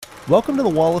Welcome to the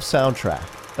Wall of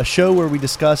Soundtrack, a show where we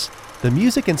discuss the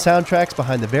music and soundtracks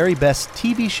behind the very best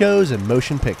TV shows and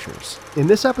motion pictures. In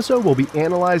this episode, we'll be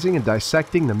analyzing and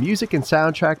dissecting the music and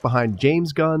soundtrack behind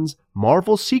James Gunn's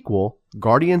Marvel sequel,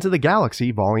 Guardians of the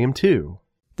Galaxy Volume 2.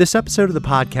 This episode of the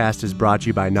podcast is brought to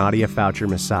you by Nadia Foucher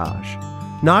Massage.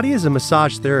 Nadia is a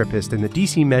massage therapist in the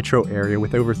DC metro area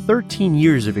with over 13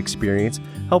 years of experience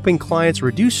helping clients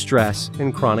reduce stress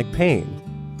and chronic pain.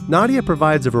 Nadia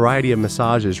provides a variety of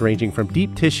massages ranging from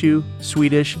deep tissue,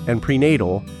 Swedish, and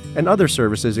prenatal, and other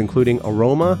services including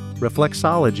aroma,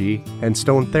 reflexology, and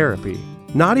stone therapy.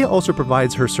 Nadia also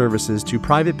provides her services to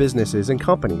private businesses and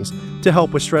companies to help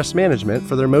with stress management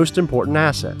for their most important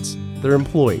assets, their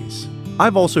employees.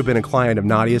 I've also been a client of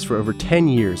Nadia's for over 10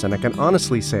 years, and I can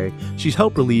honestly say she's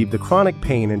helped relieve the chronic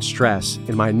pain and stress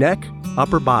in my neck,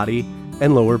 upper body,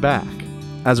 and lower back.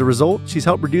 As a result, she's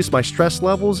helped reduce my stress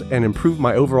levels and improve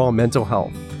my overall mental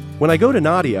health. When I go to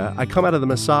Nadia, I come out of the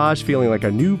massage feeling like a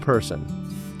new person.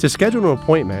 To schedule an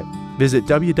appointment, visit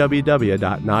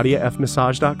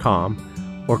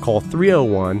www.nadiafmassage.com or call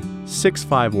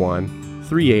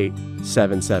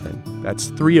 301-651-3877.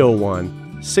 That's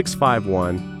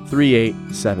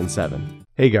 301-651-3877.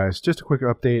 Hey guys, just a quick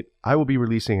update. I will be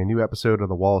releasing a new episode of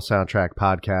the Wall of Soundtrack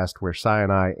podcast where Cy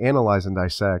and I analyze and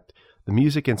dissect the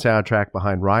music and soundtrack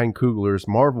behind Ryan Coogler's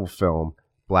Marvel film,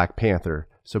 Black Panther.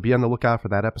 So be on the lookout for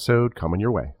that episode coming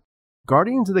your way.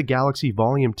 Guardians of the Galaxy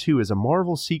Volume 2 is a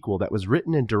Marvel sequel that was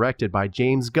written and directed by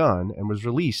James Gunn and was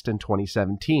released in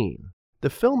 2017.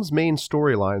 The film's main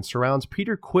storyline surrounds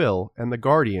Peter Quill and the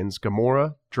Guardians,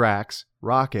 Gamora, Drax,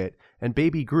 Rocket, and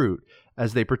Baby Groot,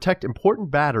 as they protect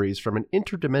important batteries from an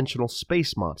interdimensional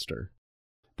space monster.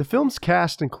 The film's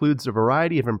cast includes a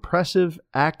variety of impressive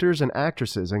actors and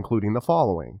actresses, including the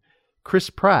following: Chris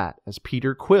Pratt as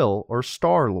Peter Quill or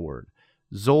Star-Lord,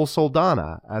 Zoe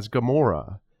Saldana as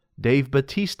Gamora, Dave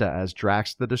Bautista as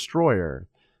Drax the Destroyer,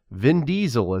 Vin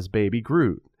Diesel as Baby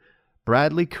Groot,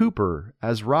 Bradley Cooper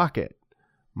as Rocket,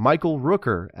 Michael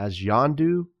Rooker as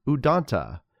Yondu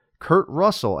Udonta, Kurt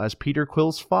Russell as Peter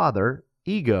Quill's father,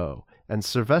 Ego, and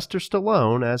Sylvester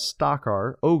Stallone as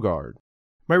Stakar Ogard.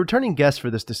 My returning guest for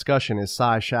this discussion is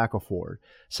Cy Shackelford.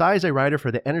 Cy is a writer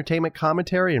for the entertainment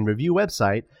commentary and review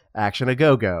website, Action A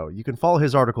Go Go. You can follow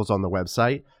his articles on the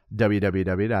website,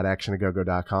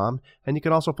 www.actionagogo.com, and you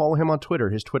can also follow him on Twitter.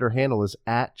 His Twitter handle is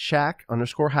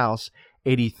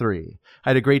 @Shack_House83. I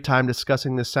had a great time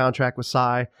discussing this soundtrack with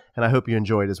Cy, and I hope you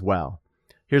enjoyed as well.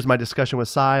 Here's my discussion with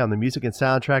Cy on the music and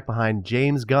soundtrack behind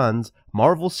James Gunn's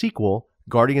Marvel sequel,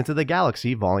 Guardians of the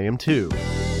Galaxy Volume 2.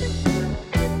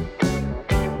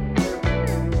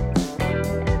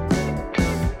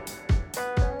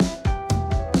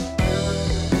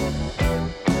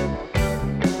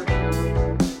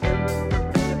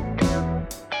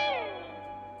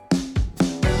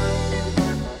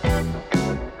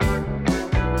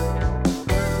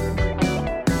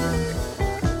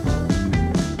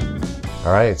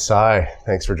 All right, Cy,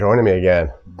 thanks for joining me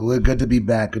again. Good to be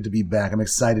back. Good to be back. I'm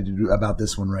excited to do about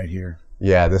this one right here.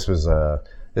 Yeah, this was a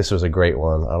great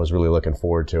one. I was really looking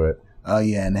forward to it. Oh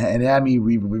yeah, and it had me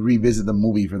revisit the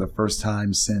movie for the first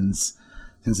time since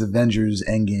Avengers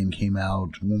Endgame came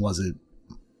out. When was it?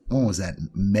 When was that?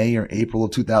 May or April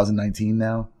of 2019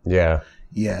 now? Yeah.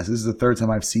 Yes, this is the third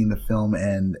time I've seen the film,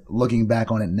 and looking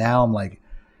back on it now, I'm like,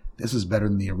 this was better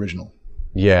than the original.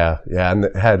 Yeah, and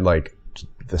it had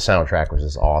the soundtrack was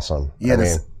just awesome. Yeah,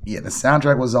 the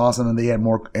soundtrack was awesome, and they had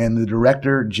more. And the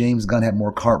director James Gunn had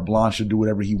more carte blanche to do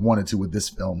whatever he wanted to with this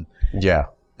film. Yeah,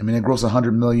 I mean, it grossed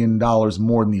 $100 million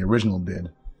more than the original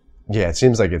did. Yeah, it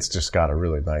seems like it's just got a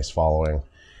really nice following.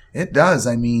 It does.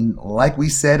 I mean, like we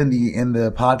said in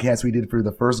the podcast we did for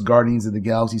the first Guardians of the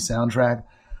Galaxy soundtrack,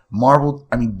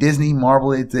 Disney, Marvel,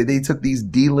 they took these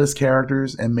D-list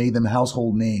characters and made them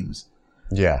household names.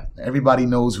 Yeah. Everybody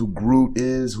knows who Groot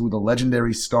is, who the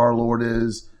legendary Star-Lord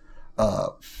is,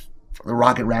 the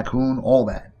Rocket Raccoon, all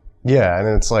that. Yeah, and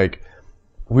it's like,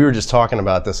 we were just talking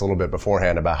about this a little bit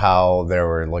beforehand about how there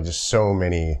were just so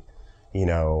many,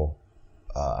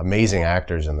 amazing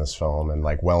actors in this film and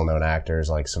well-known actors.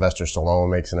 Like Sylvester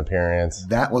Stallone makes an appearance.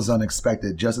 That was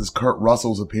unexpected, just as Kurt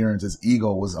Russell's appearance as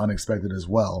Ego was unexpected as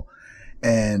well.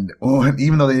 And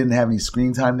even though they didn't have any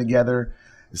screen time together,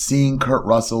 seeing Kurt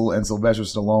Russell and Sylvester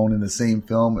Stallone in the same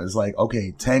film is like,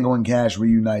 okay, Tango and Cash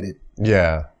reunited.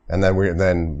 Yeah, and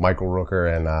then Michael Rooker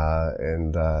and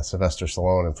Sylvester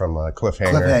Stallone from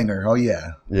Cliffhanger. Cliffhanger, oh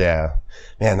yeah. Yeah,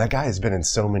 man, that guy has been in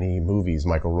so many movies.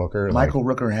 Michael Rooker.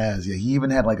 Rooker has, yeah. He even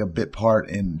had a bit part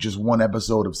in just one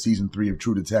episode of season 3 of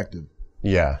True Detective.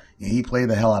 Yeah. He played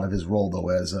the hell out of his role though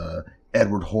as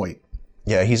Edward Hoyt.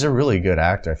 Yeah, he's a really good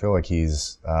actor. I feel like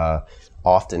he's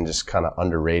often just kind of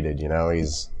underrated.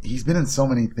 He's been in so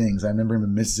many things. I remember him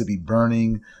in Mississippi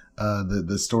Burning,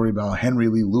 the story about Henry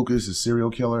Lee Lucas, a serial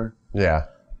killer. Yeah.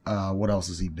 What else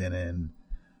has he been in?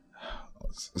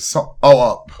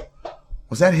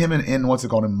 Was that him in what's it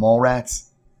called, in Mallrats?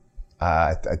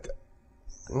 I'm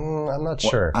not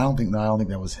sure. I don't think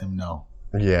that was him. No.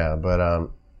 Yeah, but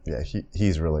yeah,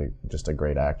 he's really just a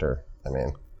great actor. I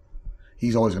mean,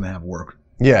 he's always going to have work.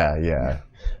 Yeah.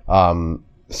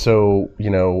 So,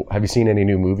 have you seen any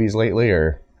new movies lately,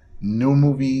 or? New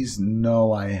movies?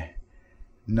 No, I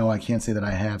can't say that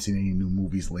I have seen any new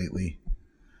movies lately.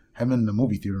 Haven't been in the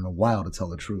movie theater in a while, to tell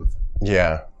the truth.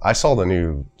 Yeah, I saw the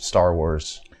new Star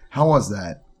Wars. How was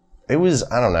that? It was,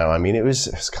 I don't know. I mean,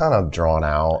 it's kind of drawn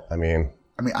out. I mean,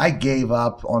 I gave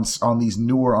up on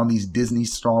these Disney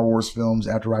Star Wars films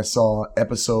after I saw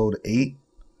Episode 8.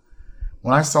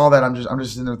 When I saw that, I'm just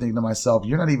sitting there thinking to myself,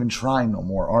 you're not even trying no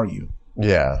more, are you?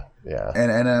 Yeah.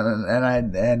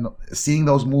 And seeing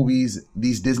those movies,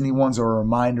 these Disney ones, are a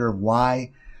reminder of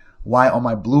why on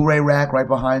my Blu-ray rack right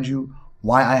behind you,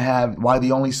 why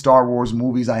the only Star Wars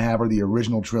movies I have are the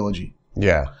original trilogy.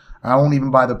 Yeah. I won't even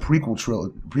buy the prequel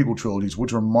trilogies,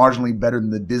 which are marginally better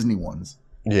than the Disney ones.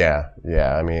 Yeah.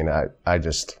 I mean, I don't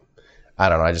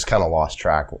know. I just kind of lost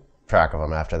track of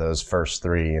them after those first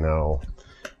three.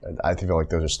 I feel like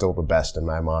those are still the best in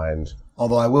my mind.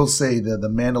 Although I will say the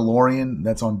Mandalorian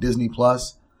that's on Disney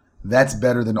Plus, that's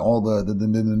better than all the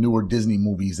newer Disney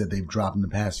movies that they've dropped in the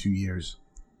past few years.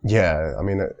 Yeah, I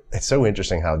mean, it's so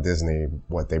interesting how Disney,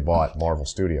 they bought Marvel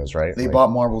Studios, right? They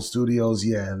bought Marvel Studios,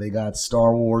 yeah. They got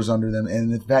Star Wars under them.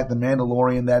 And in fact, the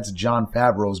Mandalorian, that's Jon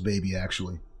Favreau's baby,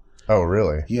 actually. Oh,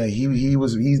 really? Yeah,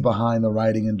 he's behind the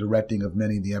writing and directing of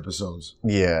many of the episodes.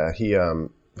 Yeah,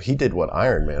 he did what,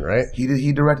 Iron Man, right?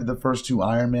 He directed the first 2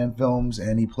 Iron Man films,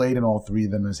 and he played in all 3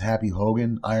 of them as Happy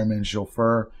Hogan, Iron Man's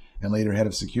chauffeur, and later head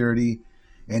of security.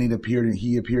 And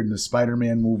he appeared in the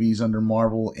Spider-Man movies under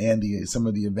Marvel and some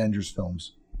of the Avengers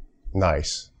films.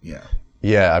 Nice. Yeah.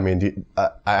 Yeah, I mean,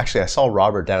 I saw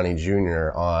Robert Downey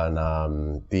Jr.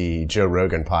 on the Joe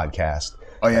Rogan podcast.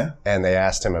 Oh, yeah? And they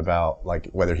asked him about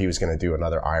whether he was going to do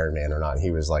another Iron Man or not. And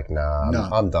he was like, nah,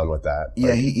 I'm done with that.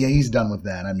 Yeah, he's done with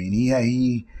that. I mean,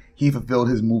 he fulfilled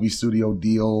his movie studio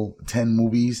deal, 10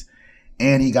 movies,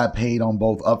 and he got paid on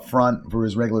both upfront for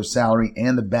his regular salary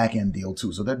and the back end deal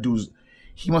too. So that dude's,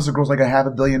 he must have grossed like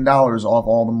 $500 million off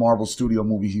all the Marvel studio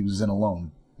movies he was in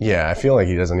alone. Yeah, I feel like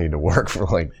he doesn't need to work for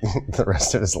the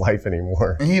rest of his life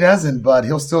anymore. He doesn't, but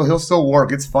he'll still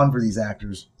work. It's fun for these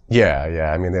actors.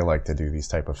 Yeah. I mean, they like to do these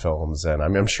type of films, and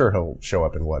I'm sure he'll show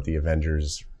up in the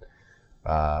Avengers.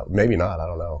 Maybe not. I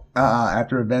don't know.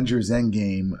 After Avengers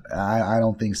Endgame, I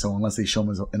don't think so, unless they show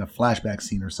him in a flashback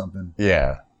scene or something.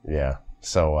 Yeah.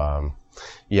 So, I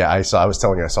was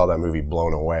telling you, I saw that movie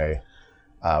Blown Away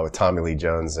with Tommy Lee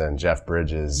Jones and Jeff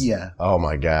Bridges. Yeah. Oh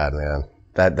my God, man.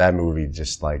 That movie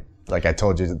just like I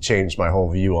told you, it changed my whole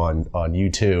view on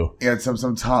U2. Yeah,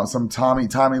 some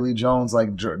Tommy Lee Jones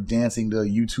dancing to a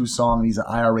U2 song, and he's an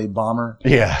IRA bomber.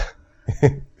 Yeah.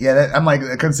 Yeah, I'm like,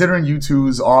 considering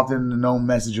U2's often known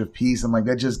message of peace, I'm like,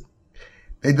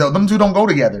 them two don't go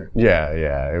together.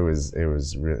 Yeah. It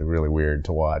was really weird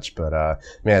to watch, but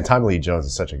man, Tommy Lee Jones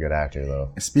is such a good actor,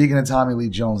 though. Speaking of Tommy Lee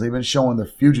Jones, they've been showing The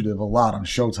Fugitive a lot on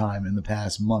Showtime in the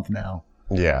past month now.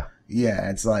 Yeah. Yeah,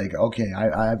 it's like, okay,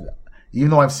 even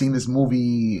though I've seen this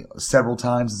movie several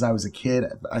times since I was a kid,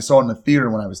 I saw it in the theater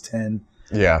when I was 10.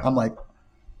 Yeah. I'm like,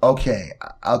 okay,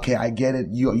 I get it.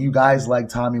 You guys like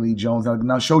Tommy Lee Jones.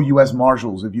 Now show U.S.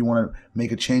 Marshals if you want to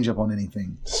make a change up on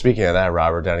anything. Speaking of that,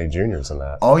 Robert Downey Jr.'s in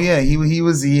that. Oh yeah,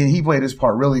 he played his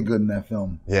part really good in that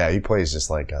film. Yeah, he plays just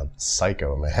like a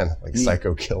psycho, man,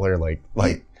 psycho killer,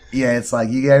 Yeah, it's like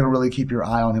you gotta really keep your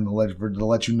eye on him to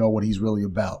let you know what he's really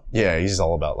about. Yeah, he's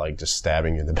all about just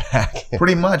stabbing you in the back.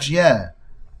 Pretty much, yeah.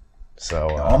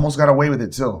 So almost got away with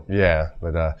it too. Yeah,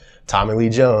 but Tommy Lee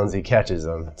Jones, he catches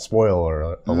him.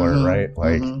 Spoiler alert,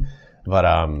 right?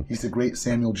 But he's the great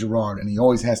Samuel Gerard, and he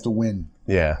always has to win.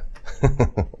 Yeah.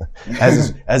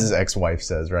 as his ex-wife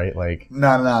says, right?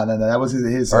 No. That was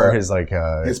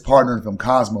his partner from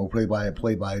Cosmo, played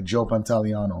by Joe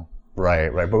Pantoliano.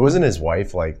 Right. But wasn't his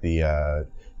wife the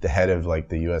head of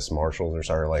the U.S. Marshals or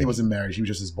something? He wasn't married. She was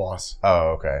just his boss. Oh,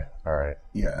 okay. All right.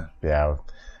 Yeah. Yeah.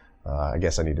 I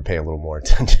guess I need to pay a little more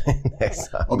attention next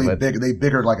time. Oh, they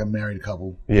bickered like a married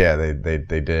couple. Yeah, they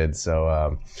did.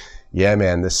 So, yeah,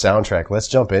 man, this soundtrack. Let's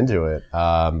jump into it.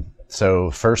 So,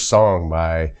 first song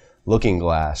by Looking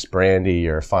Glass, Brandy,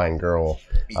 You're a Fine Girl.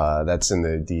 That's in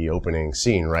the opening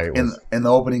scene, right? In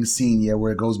the opening scene, yeah,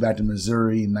 where it goes back to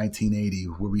Missouri in 1980,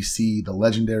 where we see the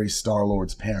legendary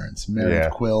Star-Lord's parents,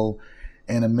 Meredith Quill,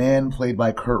 and a man played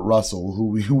by Kurt Russell,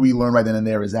 who we learn right then and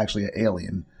there is actually an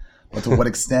alien. But to what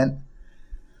extent?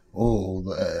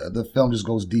 The film just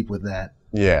goes deep with that.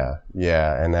 Yeah.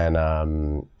 And then,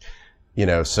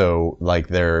 so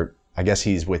like I guess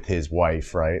he's with his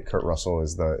wife, right? Kurt Russell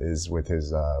is with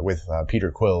his with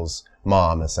Peter Quill's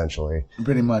mom, essentially.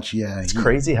 Pretty much, yeah. It's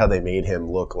crazy how they made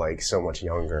him look like so much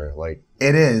younger. Like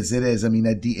it is. I mean,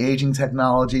 that de-aging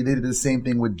technology. They did the same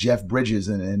thing with Jeff Bridges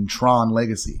in Tron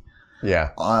Legacy.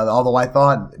 Yeah.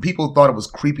 Although people thought it was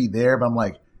creepy there, but I'm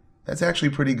like, that's actually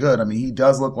pretty good. I mean, he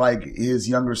does look like his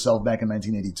younger self back in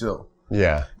 1982.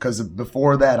 Yeah. Because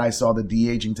before that, I saw the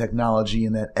de-aging technology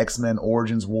in that X-Men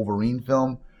Origins Wolverine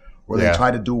film, where they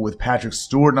tried to do it with Patrick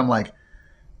Stewart, and I'm like,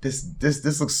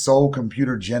 this looks so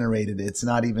computer generated. It's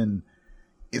not even.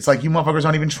 It's like you motherfuckers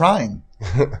aren't even trying.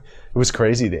 It was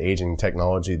crazy, the aging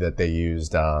technology that they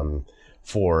used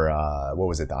for what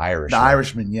was it, The Irishman? The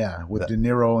Irishman, yeah, with De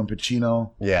Niro and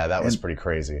Pacino. Yeah, that was pretty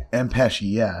crazy. And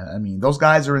Pesci, yeah. I mean, those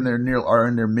guys are in their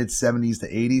mid 70s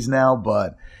to 80s now,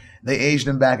 but they aged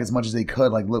them back as much as they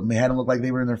could. Like, they had them look like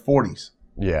they were in their 40s.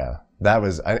 Yeah. That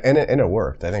was, and it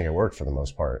worked. I think it worked for the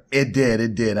most part. It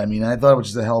did. I mean, I thought it was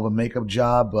just a hell of a makeup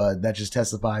job, but that just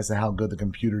testifies to how good the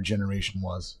computer generation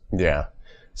was. Yeah.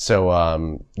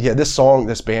 So,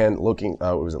 this band, Looking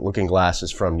Glass,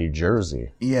 is from New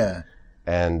Jersey. Yeah.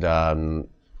 And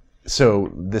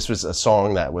so this was a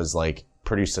song that was like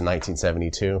produced in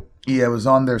 1972. Yeah, it was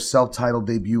on their self-titled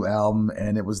debut album,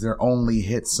 and it was their only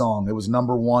hit song. It was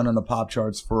 #1 on the pop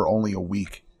charts for only a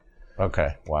week.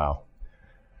 Okay, wow.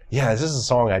 Yeah, this is a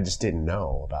song I just didn't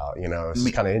know about, It's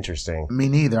kind of interesting. Me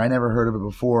neither. I never heard of it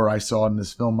before. I saw it in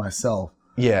this film myself.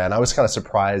 Yeah, and I was kind of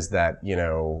surprised that,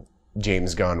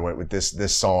 James Gunn went with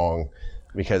this song,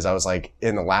 because I was like,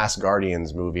 in the last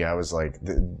Guardians movie, I was like,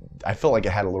 I felt like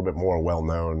it had a little bit more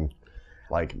well-known,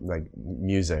 like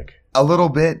music. A little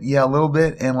bit, yeah, a little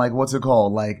bit. And like, what's it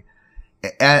called? Like,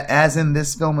 as in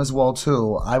this film as well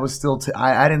too, I was still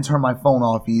I didn't turn my phone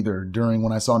off either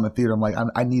when I saw it in the theater. I'm like,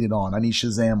 I need it on. I need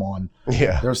Shazam on.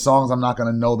 Yeah. There are songs I'm not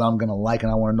going to know that I'm going to like,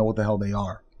 and I want to know what the hell they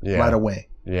are right away.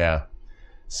 Yeah.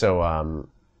 So, I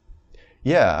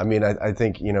mean, I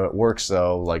think, it works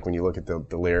though, like when you look at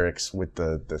the lyrics with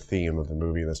the theme of the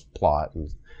movie, this plot,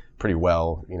 and pretty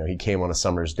well. He came on a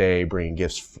summer's day bringing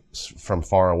gifts from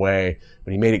far away,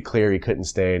 but he made it clear he couldn't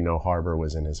stay. No harbor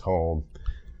was in his home.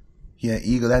 Yeah,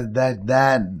 Ego.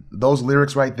 Those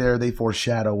lyrics right there, they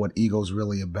foreshadow what Ego's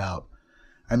really about.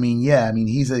 I mean,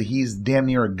 he's damn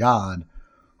near a god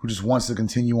who just wants to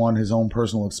continue on his own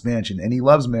personal expansion, and he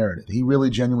loves Meredith. He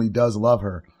really genuinely does love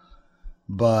her,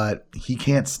 but he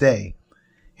can't stay.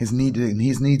 His need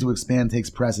to expand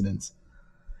takes precedence.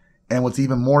 And what's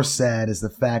even more sad is the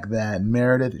fact that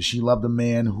Meredith, she loved a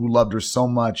man who loved her so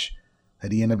much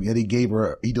that he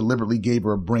deliberately gave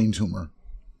her a brain tumor.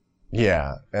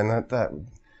 Yeah, and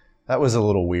that was a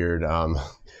little weird.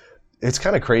 It's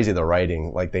kind of crazy, the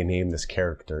writing, like they named this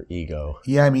character Ego.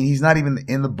 Yeah, I mean, he's not even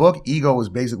in the book. Ego is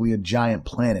basically a giant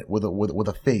planet with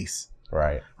a face.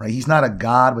 Right. He's not a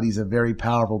god, but he's a very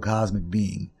powerful cosmic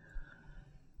being.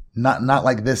 Not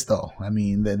like this though. I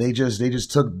mean, they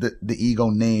just took the Ego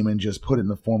name and just put it in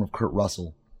the form of Kurt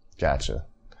Russell. Gotcha.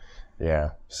 Yeah.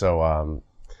 So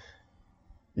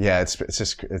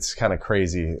it's kind of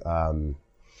crazy.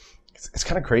 It's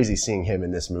kind of crazy seeing him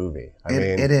in this movie.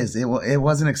 It is. It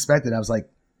wasn't expected. I was like,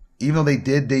 even though they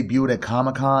did debut it at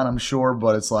Comic-Con, I'm sure,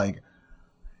 but it's like,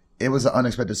 it was an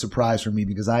unexpected surprise for me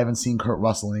because I haven't seen Kurt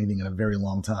Russell in anything in a very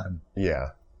long time. Yeah,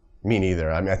 me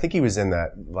neither. I mean, I think he was in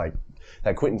that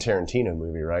Quentin Tarantino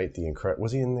movie, right?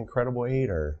 Was he in The Incredible 8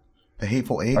 or The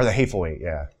Hateful Eight? Or The Hateful Eight?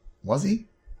 Yeah. Was he?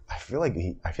 I feel like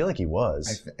he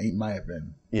was. He might have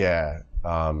been. Yeah.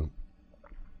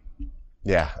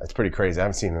 Yeah, it's pretty crazy. I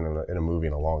haven't seen him in a movie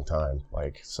in a long time.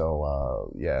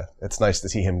 It's nice to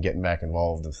see him getting back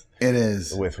involved. It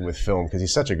is with film because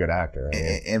he's such a good actor.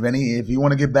 I mean, if you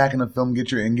want to get back in the film,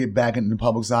 get back in the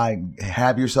public's eye,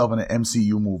 have yourself in an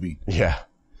MCU movie. Yeah.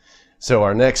 So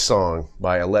our next song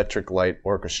by Electric Light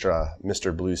Orchestra,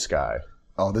 Mr. Blue Sky.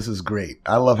 Oh, this is great.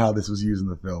 I love how this was used in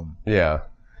the film. Yeah.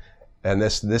 And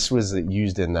this was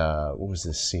used in what was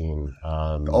this scene?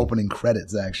 The opening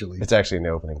credits, actually. It's actually in the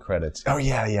opening credits. Oh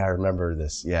yeah, I remember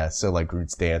this. Yeah, so like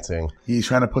Groot's dancing. He's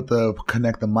trying to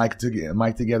connect the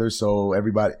mic together so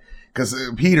everybody, because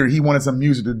Peter, he wanted some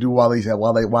music to do while they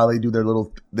do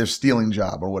their stealing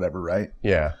job or whatever, right?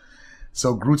 Yeah.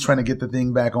 So Groot's trying to get the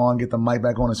thing back on, get the mic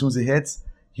back on. As soon as it hits,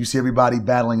 You see everybody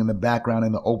battling in the background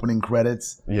in the opening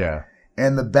credits. Yeah.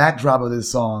 And the backdrop of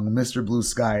this song, Mr. Blue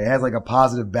Sky, it has like a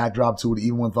positive backdrop to it,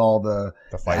 even with all the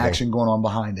action going on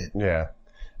behind it. Yeah. And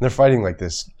they're fighting like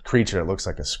this creature that looks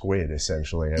like a squid,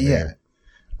 essentially. I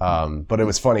mean, but it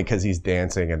was funny because he's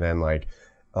dancing and then like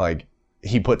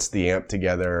he puts the amp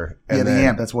together. And the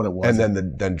amp, that's what it was. And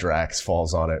then Drax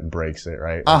falls on it and breaks it,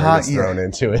 right? And gets thrown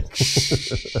into it.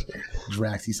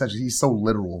 Drax, he's so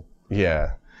literal.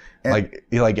 Yeah. And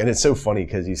it's so funny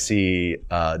because you see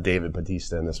David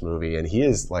Bautista in this movie, and he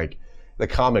is like the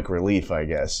comic relief, I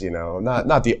guess.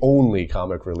 Not the only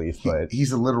comic relief, but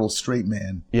he's a literal straight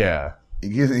man. Yeah,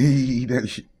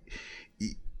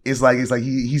 it's like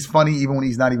he's funny even when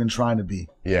he's not even trying to be.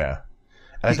 Yeah,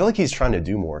 and I feel like he's trying to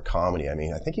do more comedy. I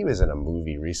mean, I think he was in a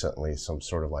movie recently, some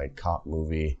sort of like cop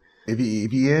movie. If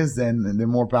he is, then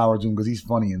more power to him because he's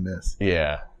funny in this.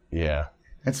 Yeah, yeah.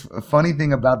 It's a funny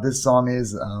thing about this song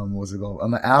is, what's it called? On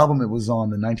the album, it was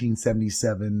on the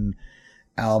 1977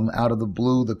 album, Out of the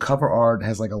Blue. The cover art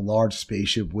has like a large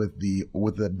spaceship with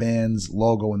the band's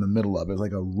logo in the middle of it. It's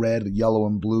like a red, yellow,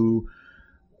 and blue,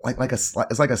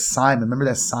 it's like a Simon. Remember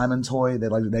that Simon toy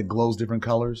that glows different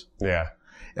colors? Yeah,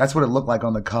 that's what it looked like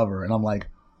on the cover. And I'm like,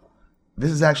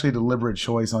 this is actually a deliberate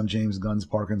choice on James Gunn's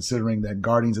part, considering that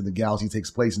Guardians of the Galaxy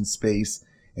takes place in space,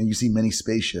 and you see many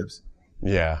spaceships.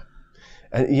 Yeah.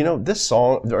 And this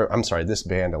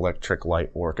band, Electric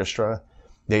Light Orchestra,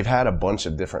 they've had a bunch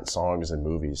of different songs and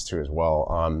movies too as well.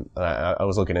 I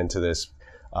was looking into this.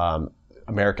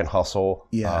 American Hustle.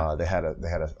 Yeah. They had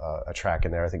a track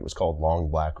in there. I think it was called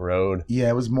Long Black Road. Yeah,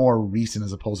 it was more recent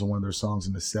as opposed to one of their songs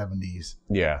in the 70s.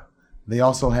 Yeah. They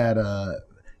also had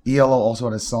ELO also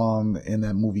had a song in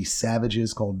that movie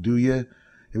Savages called Do Ya.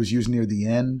 It was used near the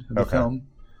end of the film.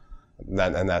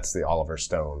 And that's the Oliver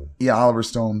Stone. Yeah, Oliver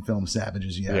Stone film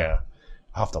Savages, yeah. Yeah.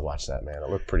 I'll have to watch that, man. It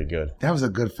looked pretty good. That was a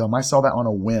good film. I saw that on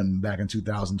a whim back in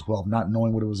 2012, not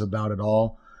knowing what it was about at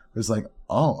all. It was like,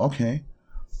 oh, okay.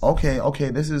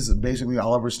 This is basically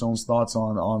Oliver Stone's thoughts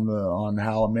on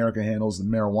how America handles the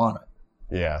marijuana.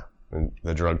 Yeah. And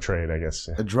the drug trade, I guess.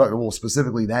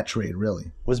 Specifically that trade,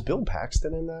 really. Was Bill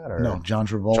Paxton in that? Or? No, John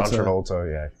Travolta. John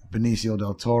Travolta, yeah. Benicio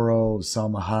del Toro,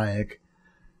 Salma Hayek,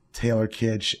 Taylor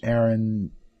Kitsch,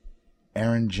 Aaron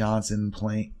Johnson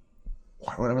playing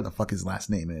whatever the fuck his last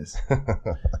name is.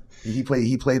 he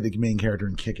played the main character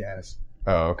in Kick-Ass.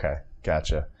 Oh, okay,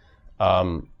 gotcha.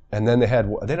 And then they had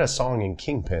a song in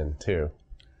Kingpin too.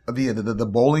 The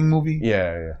bowling movie.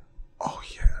 Yeah. Oh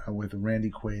yeah, with Randy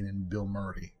Quaid and Bill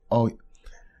Murray. Oh,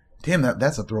 damn,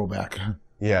 that's a throwback.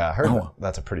 Yeah, I heard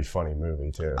that's a pretty funny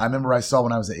movie too. I remember I saw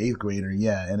when I was an 8th grader.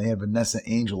 Yeah, and they had Vanessa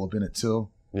Angel up in it too.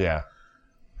 Yeah.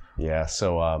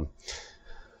 So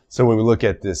when we look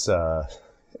at this,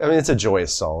 it's a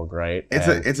joyous song, right?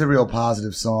 It's a real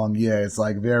positive song. Yeah, it's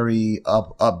like very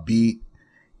upbeat,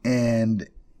 and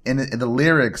in the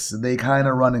lyrics they kind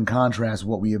of run in contrast with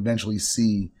what we eventually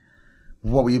see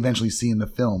in the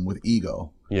film with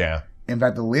Ego. Yeah. In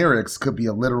fact, the lyrics could be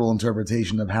a literal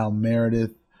interpretation of how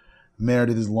Meredith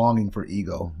is longing for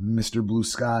Ego. Mr. Blue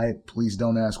Sky, please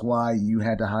don't ask why you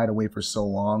had to hide away for so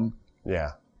long.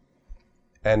 Yeah.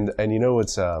 And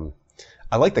it's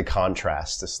I like the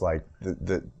contrast, just like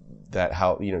that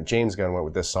how James Gunn went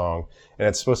with this song, and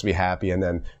it's supposed to be happy, and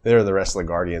then there are the rest of the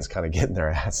Guardians kind of getting their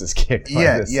asses kicked.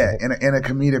 Yeah, in a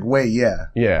comedic way, yeah.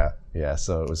 Yeah.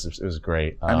 So it was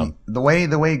great. I mean, the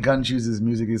way Gunn chooses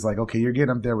music is like, okay, you're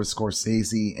getting up there with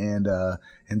Scorsese and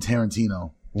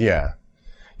Tarantino. Yeah.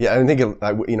 Yeah, I think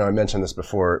I mentioned this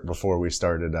before we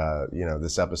started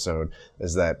this episode,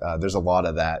 is that there's a lot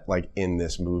of that like in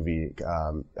this movie.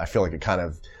 I feel like he kind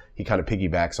of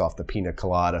piggybacks off the Pina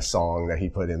Colada song that he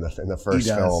put in the first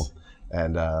film,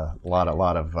 and a lot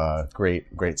of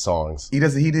great songs. He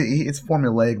does. It's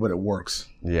formulaic, but it works.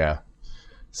 Yeah.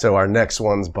 So our next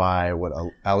one's by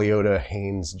Aliota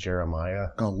Haynes Jeremiah.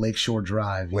 Oh, Lakeshore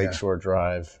Drive. Lakeshore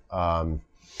Drive.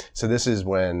 So this is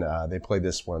when they play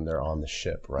this when they're on the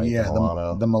ship, right? Yeah,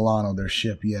 the Milano, their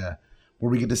ship, yeah. Where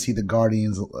we get to see the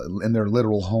Guardians in their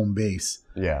literal home base.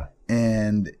 Yeah.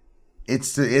 And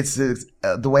it's the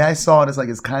way I saw it is like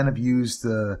it's kind of used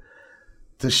to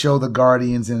show the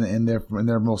Guardians in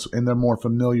their more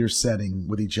familiar setting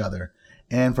with each other,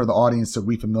 and for the audience to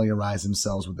refamiliarize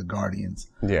themselves with the Guardians.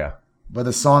 Yeah. But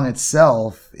the song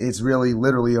itself, it's really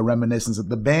literally a reminiscence of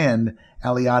the band,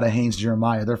 Aliota Haynes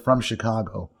Jeremiah. They're from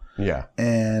Chicago. Yeah.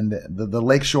 And the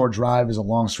Lakeshore Drive is a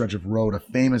long stretch of road, a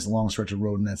famous long stretch of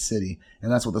road in that city. And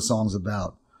that's what the song's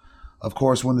about. Of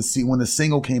course, when the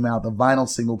single came out, the vinyl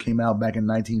single came out back in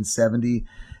 1970,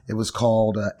 it was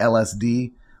called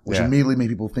LSD, which immediately made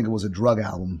people think it was a drug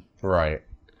album. Right.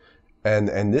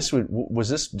 And this was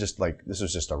this just like, this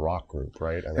was just a rock group,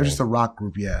 right? They're just a rock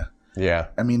group, yeah. Yeah.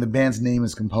 I mean, the band's name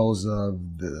is composed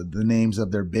of the names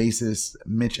of their bassist,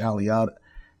 Mitch Aliotta,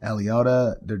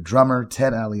 their drummer,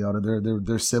 Ted Aliotta.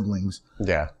 They're siblings.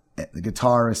 Yeah. The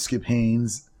guitarist, Skip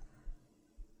Haynes.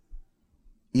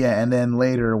 Yeah, and then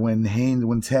later when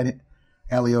Ted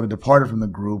Aliotta departed from the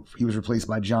group, he was replaced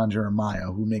by John Jeremiah,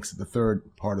 who makes it the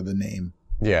third part of the name.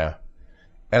 Yeah.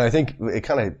 And I think it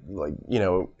kind of like,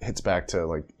 hits back to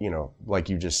like, like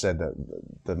you just said, that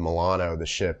the Milano, the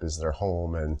ship, is their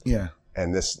home. And yeah.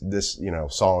 And this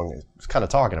song is kind of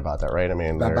talking about that, right? I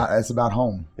mean, it's about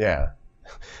home. Yeah.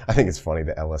 I think it's funny,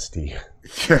 the LSD.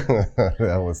 The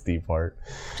LSD part.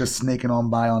 Just snaking on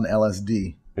by on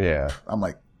LSD. Yeah. I'm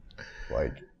like,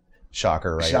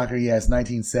 shocker, right? Shocker, yeah. It's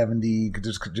 1970.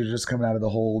 Just coming out of the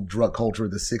whole drug culture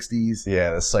of the 60s.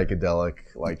 Yeah, the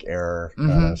psychedelic era.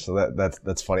 Mm-hmm. So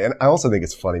that's funny. And I also think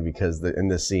it's funny because in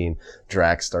this scene,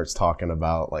 Drax starts talking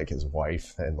about like his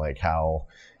wife and like how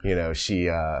she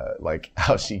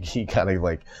he kind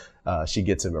of she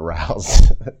gets him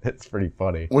aroused. It's pretty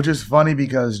funny. Which is funny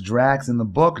because Drax in the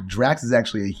book, Drax is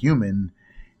actually a human.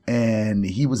 And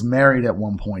he was married at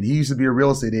one point. He used to be a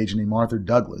real estate agent named Arthur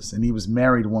Douglas, and he was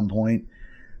married at one point.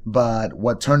 But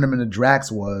what turned him into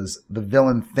Drax was the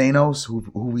villain Thanos, who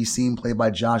we seen played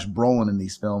by Josh Brolin in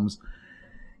these films.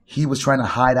 He was trying to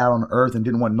hide out on Earth and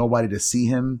didn't want nobody to see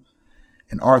him.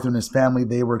 And Arthur and his family,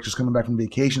 they were just coming back from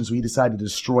vacation, so he decided to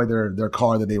destroy their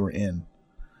car that they were in.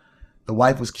 The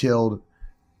wife was killed.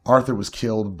 Arthur was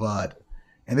killed,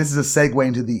 and this is a segue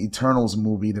into the Eternals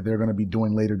movie that they're going to be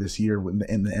doing later this year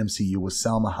in the MCU with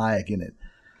Salma Hayek in it.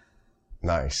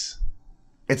 Nice.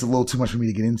 It's a little too much for me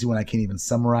to get into, and I can't even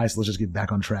summarize. So let's just get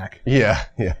back on track. Yeah.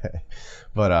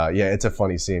 But it's a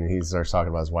funny scene. He starts talking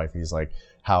about his wife. He's like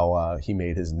how he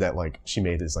made his she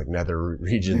made his nether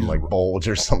region bulge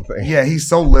or something. Yeah, he's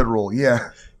so literal.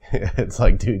 Yeah. It's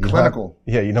like, dude, clinical.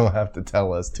 You don't have to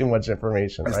tell us too much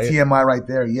information. That's right? TMI right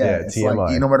there. Yeah, it's TMI.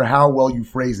 Like, no matter how well you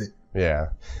phrase it. Yeah.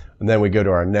 And then we go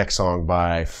to our next song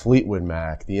by Fleetwood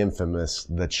Mac, the infamous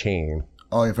The Chain.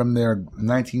 Oh, yeah, from their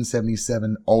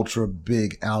 1977 ultra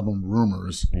big album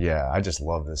Rumors. Yeah, I just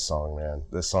love this song, man.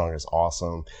 This song is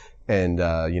awesome. And,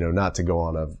 not to go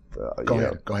on Go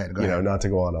ahead. Not to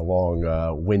go on a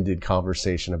long, winded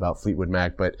conversation about Fleetwood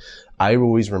Mac, but I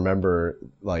always remember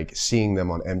seeing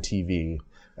them on MTV,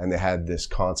 and they had this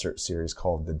concert series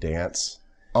called The Dance.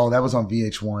 Oh, that was on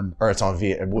VH1. Or it's on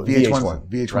VH1.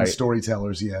 VH1 right?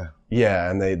 Storytellers, yeah.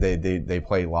 Yeah, and they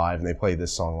play live, and they play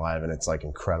this song live, and it's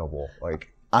incredible.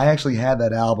 I actually had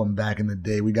that album back in the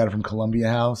day. We got it from Columbia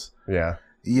House. Yeah.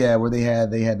 Yeah, where they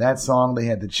had that song, they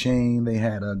had The Chain, they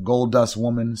had Gold Dust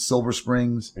Woman, Silver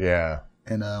Springs. Yeah.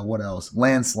 And what else?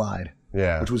 Landslide.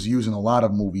 Yeah. Which was used in a lot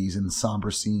of movies in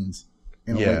somber scenes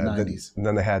in the late 90s. And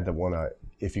then they had the one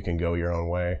If You Can Go Your Own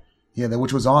Way. Yeah,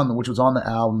 which was on the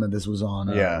album that this was on,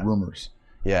 Rumors.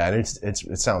 Yeah, and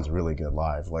it sounds really good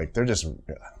live.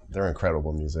 They're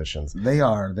incredible musicians. They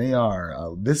are.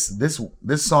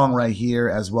 This song right here,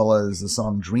 as well as the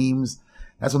song Dreams,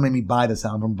 that's what made me buy this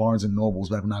album from Barnes and Nobles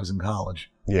back when I was in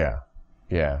college. Yeah,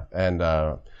 and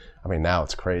now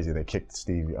it's crazy. They kicked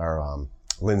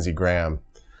Lindsey Graham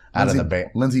out of the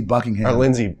band. Lindsey Buckingham. Or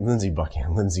Lindsey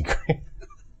Buckingham. Lindsey Graham.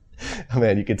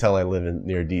 Man, you can tell I live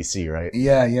near DC, right?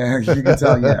 Yeah, you can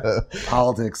tell, yeah.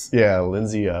 Politics. Yeah,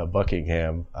 Lindsey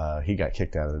Buckingham, he got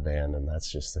kicked out of the band, and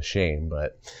that's just a shame.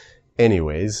 But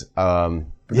anyways,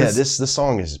 this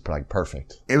song is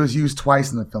perfect. It was used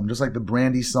twice in the film, just like the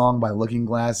Brandy song by Looking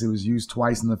Glass. It was used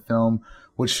twice in the film,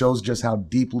 which shows just how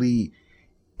deeply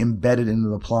embedded into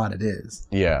the plot it is.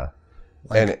 Yeah.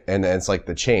 And it's like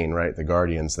The Chain, right? The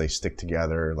Guardians, they stick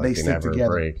together, they never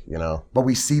break, But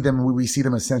we see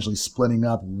them essentially splitting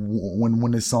up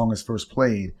when this song is first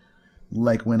played.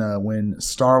 Like when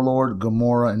Star-Lord,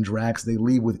 Gamora, and Drax, they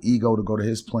leave with Ego to go to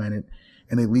his planet,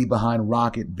 and they leave behind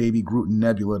Rocket, Baby Groot, and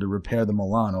Nebula to repair the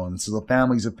Milano. And so the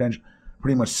families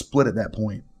pretty much split at that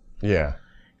point. Yeah.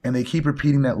 And they keep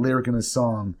repeating that lyric in the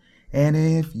song. And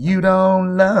if you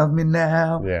don't love me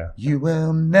now, you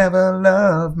will never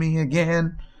love me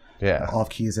again. Yeah. Off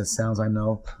key as that sounds, I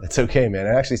know. It's okay, man. It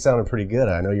actually sounded pretty good.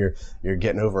 I know you're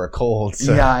getting over a cold.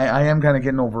 So. Yeah, I am kind of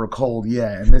getting over a cold,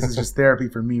 yeah. And this is just therapy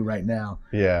for me right now.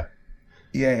 Yeah.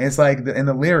 Yeah, it's like, in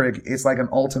the lyric, it's like an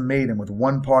ultimatum with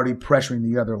one party pressuring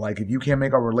the other. Like, if you can't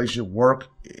make our relationship work,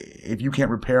 if you can't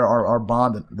repair our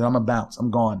bond, then I'm going to bounce.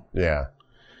 I'm gone. Yeah.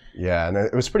 Yeah, and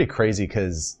it was pretty crazy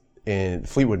because in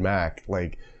Fleetwood Mac,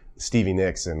 Stevie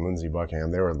Nicks and Lindsey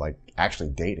Buckingham, they were actually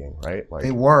dating, right?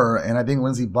 They were, and I think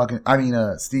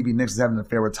Stevie Nicks was having an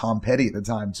affair with Tom Petty at the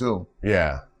time too.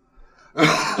 Yeah.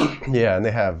 Yeah, and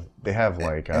they have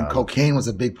like And cocaine was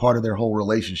a big part of their whole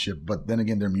relationship. But then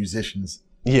again, they're musicians.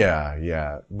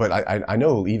 yeah. But I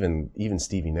know even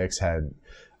Stevie Nicks had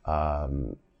I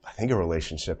think a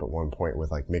relationship at one point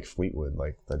with like Mick Fleetwood,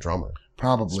 like the drummer.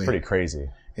 Probably. It's pretty crazy.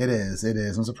 It is.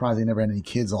 I'm surprised they never had any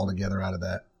kids all together out of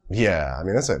that. Yeah, I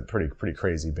mean that's a pretty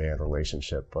crazy band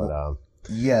relationship, but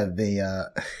yeah, they.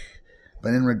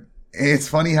 But it's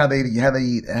funny how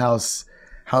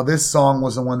how this song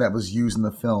was the one that was used in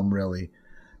the film, really,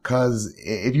 because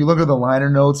if you look at the liner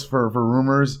notes for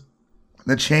Rumors,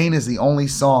 The Chain is the only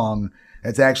song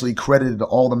that's actually credited to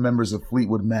all the members of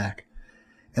Fleetwood Mac,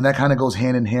 and that kind of goes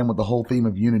hand in hand with the whole theme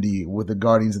of unity with the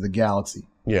Guardians of the Galaxy.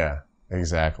 Yeah,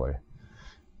 exactly.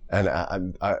 And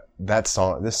this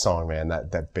song, man,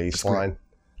 that bass line,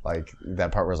 like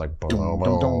that part where it's like boom,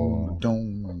 boom,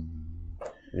 boom.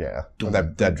 Yeah,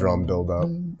 that drum build up.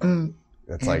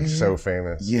 It's like so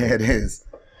famous. Yeah, it is.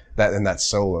 That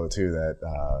solo too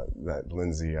that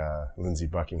Lindsey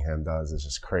Buckingham does is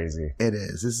just crazy. It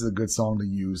is. This is a good song to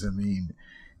use. I mean,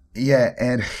 yeah,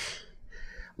 and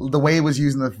the way it was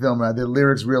used in the film, the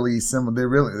lyrics really similar.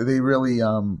 They really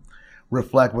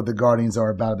reflect what the Guardians are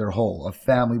about. Their whole a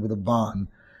family with a bond,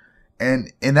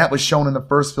 and that was shown in the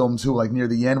first film too. Like near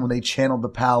the end when they channeled the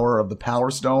power of the Power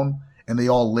Stone and they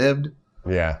all lived.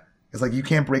 Yeah, it's like you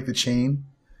can't break the chain,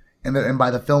 and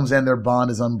by the film's end, their bond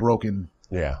is unbroken.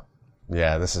 Yeah.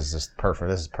 This is just perfect.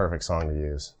 This is a perfect song to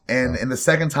use. And the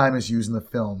second time it's used in the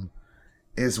film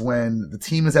is when the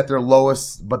team is at their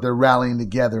lowest, but they're rallying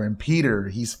together. And Peter,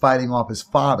 he's fighting off his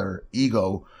father,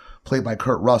 Ego, played by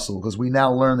Kurt Russell, because we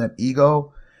now learn that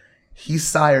Ego, he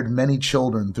sired many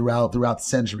children throughout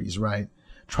centuries, right?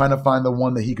 Trying to find the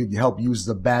one that he could help use as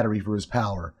a battery for his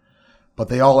power. But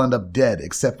they all end up dead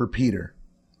except for Peter.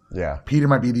 Yeah. Peter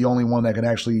might be the only one that could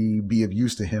actually be of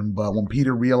use to him. But when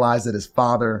Peter realized that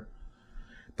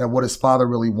what his father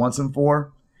really wants him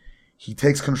for, he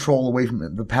takes control away from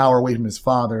it, the power away from his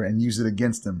father and uses it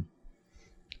against him.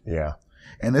 Yeah.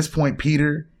 And at this point,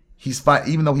 Peter,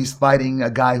 even though he's fighting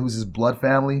a guy who's his blood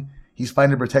family, he's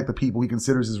fighting to protect the people he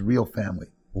considers his real family.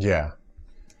 Yeah.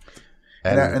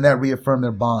 And that reaffirmed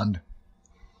their bond.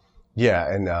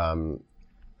 Yeah. And,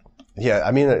 yeah,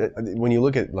 I mean, when you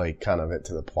look at like kind of it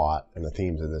to the plot and the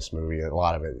themes of this movie, a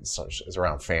lot of it is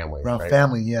around family. Around right?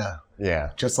 family, yeah.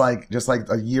 Yeah. Just like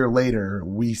a year later,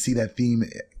 we see that theme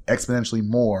exponentially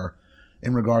more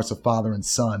in regards to father and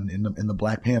son in the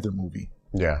Black Panther movie.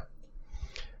 Yeah.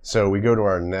 So we go to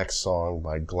our next song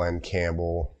by Glenn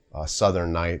Campbell,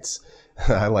 Southern Nights.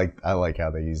 I like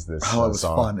how they use this Oh, it was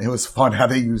song. fun. It was fun how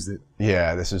they used it.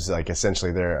 Yeah, this is like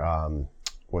essentially their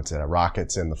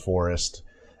rockets in the forest.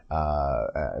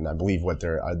 And I believe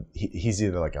he's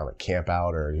either like on a camp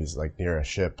out or he's like near a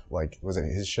ship. Like, was it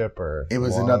his ship or? It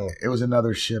was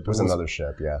another ship. It was another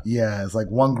ship. Yeah. Yeah. It's like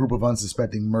one group of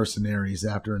unsuspecting mercenaries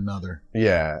after another.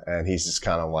 Yeah. And he's just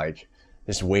kind of like,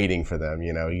 just waiting for them.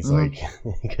 You know, he's like,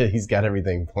 he's got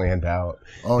everything planned out.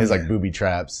 He's like booby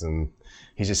traps and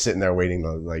he's just sitting there waiting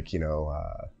to like,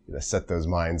 to set those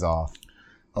mines off.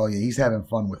 Oh, yeah, he's having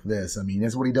fun with this. I mean,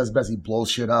 that's what he does best. He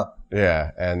blows shit up.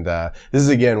 Yeah, and this is,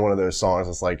 again, one of those songs.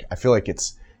 It's like, I feel like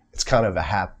it's kind of a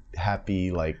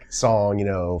happy, like, song,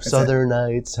 Southern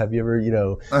Nights. Have you ever,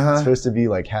 it's supposed to be,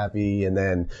 like, happy, and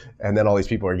then all these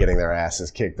people are getting their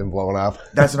asses kicked and blown up.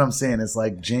 That's what I'm saying. It's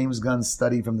like James Gunn's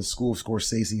study from the school of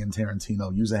Scorsese and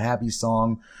Tarantino. Use a happy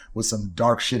song with some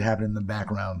dark shit happening in the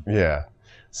background. Yeah.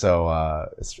 So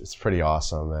it's pretty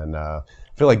awesome, and I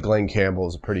feel like Glenn Campbell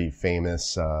is a pretty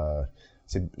famous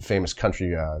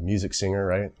country music singer,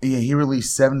 right? Yeah, he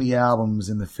released 70 albums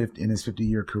in his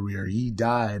 50-year career. He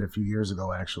died a few years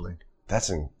ago, actually. That's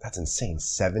insane.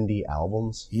 70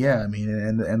 albums. Yeah, I mean,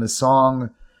 and the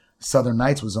song Southern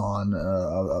Nights was on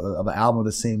of an album of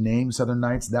the same name, Southern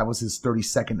Nights. That was his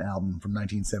 32nd album from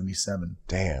 1977.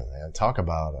 Damn, man, talk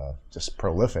about just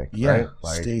prolific. Yeah, right?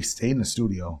 Like, stayed in the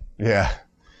studio. Yeah.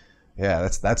 Yeah,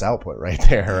 that's output right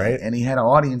there, right? And he had an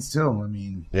audience too. I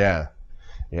mean, yeah.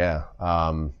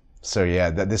 So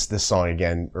yeah, this song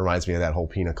again reminds me of that whole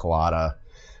Pina Colada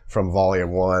from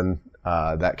Volume 1,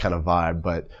 that kind of vibe,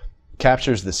 but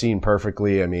captures the scene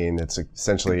perfectly. I mean, it's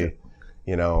essentially,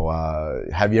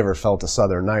 have you ever felt a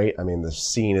southern night? I mean, the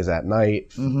scene is at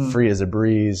night, free as a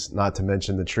breeze, not to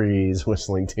mention the trees,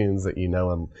 whistling tunes that you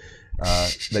know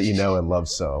and love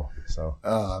so.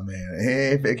 Oh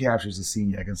man, it captures the scene,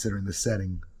 yeah, considering the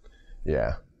setting.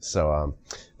 Yeah. So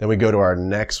then we go to our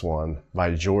next one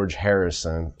by George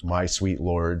Harrison, My Sweet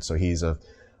Lord. So he's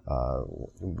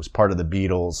was part of the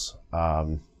Beatles.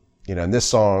 And this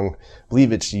song, I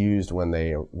believe it's used when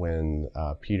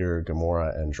Peter,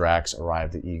 Gamora, and Drax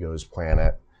arrived at Ego's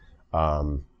planet.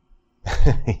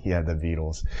 Yeah, the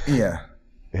Beatles. Yeah.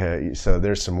 Yeah, so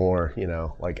there's some more,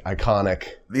 like iconic.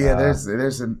 Yeah,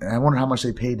 I wonder how much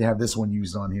they paid to have this one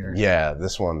used on here. Yeah,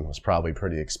 this one was probably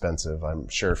pretty expensive, I'm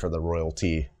sure, for the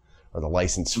royalty or the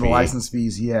license fee. The license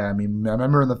fees, yeah. I mean, I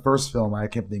remember in the first film, I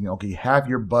kept thinking, okay, half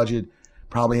your budget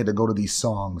probably had to go to these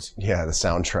songs. Yeah, the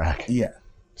soundtrack. Yeah.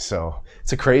 So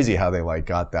it's crazy how they like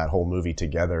got that whole movie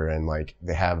together, and like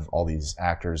they have all these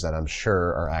actors that I'm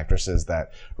sure are actresses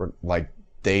that were like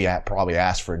they probably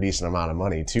asked for a decent amount of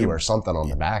money too, or something on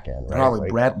the back end, right? Probably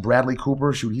like, Bradley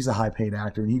Cooper. Shoot, he's a high paid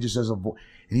actor, and he just does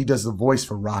the voice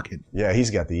for Rocket. Yeah, he's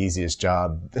got the easiest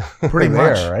job. Pretty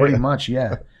there, much, right? pretty much,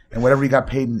 yeah. And whatever he got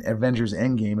paid in Avengers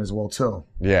Endgame as well too.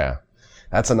 Yeah,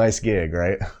 that's a nice gig,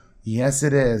 right? Yes,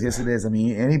 it is. Yes, it is. I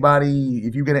mean, anybody,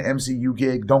 if you get an MCU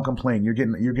gig, don't complain. You're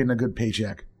getting a good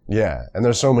paycheck. Yeah, and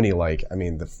there's so many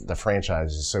the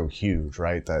franchise is so huge,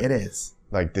 right? That it is.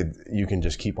 Like you can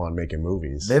just keep on making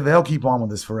movies. They'll keep on with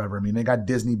this forever. I mean, they got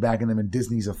Disney backing them, and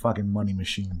Disney's a fucking money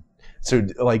machine. So,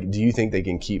 like, do you think they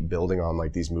can keep building on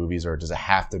like these movies, or does it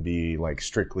have to be like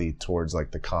strictly towards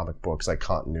like the comic books, like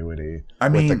continuity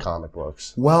with the comic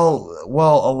books? Well,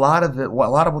 a lot of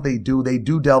what they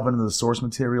do delve into the source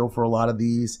material for a lot of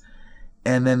these,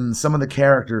 and then some of the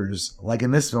characters, like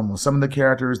in this film, some of the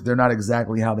characters they're not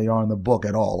exactly how they are in the book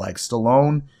at all. Like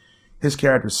Stallone. His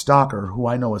character Stalker, who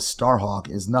I know as Starhawk,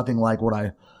 is nothing like what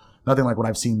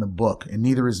I've seen in the book, and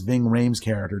neither is Ving Rhames'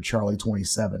 character Charlie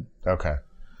 27. Okay.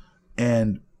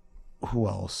 And who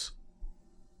else?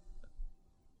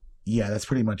 Yeah, that's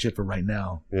pretty much it for right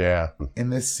now. Yeah. In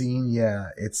this scene, yeah,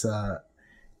 it's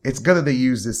good that they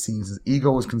use this scene since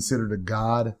Ego was considered a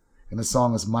god, and the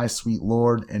song is "My Sweet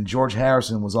Lord," and George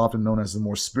Harrison was often known as the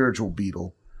more spiritual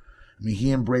Beatle. I mean,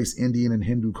 he embraced Indian and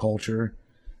Hindu culture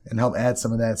and help add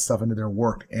some of that stuff into their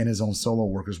work and his own solo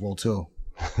work as well too.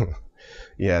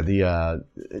 Yeah, the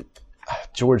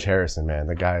George Harrison, man,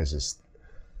 the guy is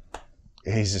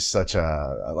he's just such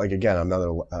a, like, again,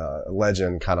 another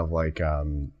legend, kind of like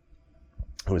who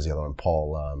was the other one?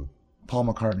 Paul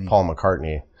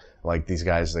McCartney. Like, these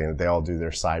guys, they all do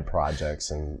their side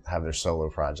projects and have their solo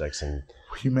projects. And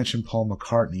you mentioned Paul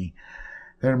McCartney.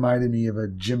 That reminded me of a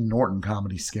Jim Norton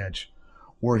comedy sketch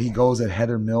where he goes at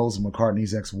Heather Mills,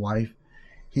 McCartney's ex-wife.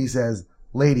 He says,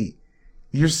 "Lady,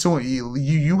 you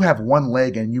have one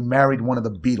leg and you married one of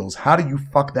the Beatles. How do you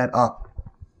fuck that up?"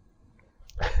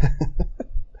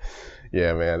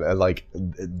 Yeah, man. Like,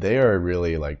 they are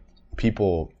really, like,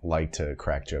 people like to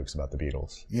crack jokes about the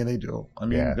Beatles. Yeah, they do. I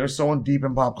mean, they're so deep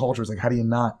in pop culture. It's like, how do you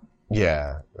not?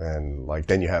 Yeah, and like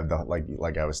then you have the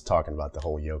like I was talking about the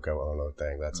whole Yoko Ono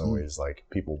thing. That's always like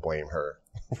people blame her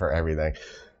for everything.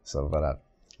 So, but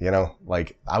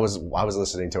like I was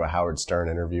listening to a Howard Stern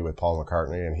interview with Paul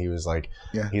McCartney, and he was like,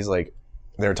 he's like,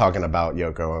 they were talking about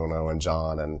Yoko Ono and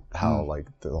John and how like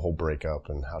the whole breakup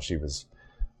and how she was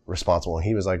responsible. And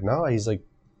he was like, no, he's like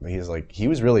he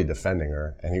was really defending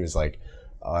her, and he was like,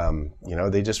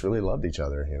 they just really loved each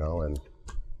other, and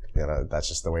that's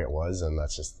just the way it was, and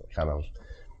that's just kind of,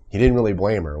 he didn't really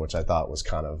blame her, which I thought was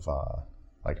kind of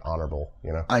like honorable,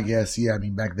 I guess, yeah. I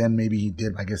mean, back then maybe he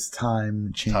did. I guess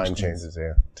time changes,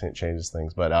 changes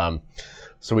things. But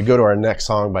so we go to our next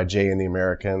song by Jay and the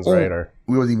Americans, right? Or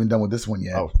we wasn't even done with this one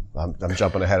yet. Oh, I'm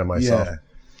jumping ahead of myself.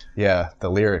 Yeah, the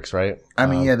lyrics, right? I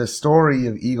mean, the story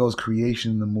of Ego's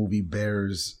creation in the movie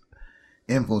bears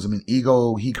influence. I mean,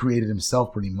 Ego, he created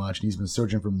himself pretty much, and he's been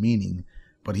searching for meaning,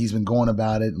 but he's been going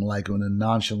about it in a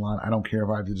nonchalant, I don't care if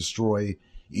I have to destroy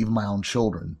even my own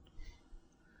children.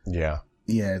 Yeah.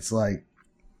 Yeah, it's like,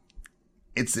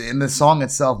 it's in the song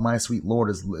itself, My Sweet Lord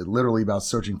is literally about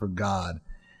searching for God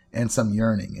and some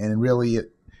yearning. And really,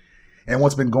 and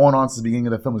what's been going on since the beginning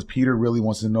of the film is Peter really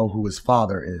wants to know who his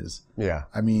father is. Yeah.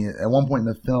 I mean, at one point in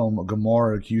the film,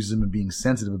 Gamora accuses him of being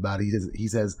sensitive about it. He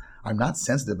says, "I'm not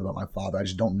sensitive about my father. I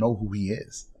just don't know who he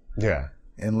is." Yeah.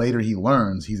 And later he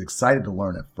learns. He's excited to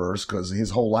learn at first because his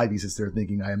whole life he sits there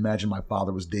thinking, "I imagine my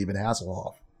father was David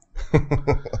Hasselhoff."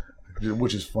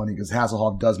 Which is funny because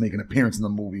Hasselhoff does make an appearance in the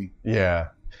movie. Yeah.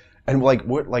 And where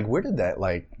did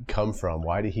that come from?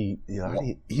 Why did he?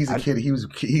 He's a kid.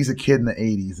 He's a kid in the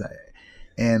 80s,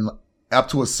 and up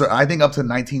to I think up to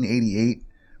 1988,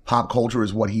 pop culture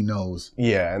is what he knows.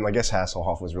 Yeah, and I guess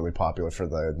Hasselhoff was really popular for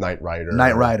the Knight Rider.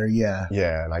 Knight Rider, yeah.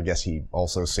 Yeah, and I guess he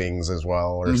also sings as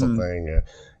well or something.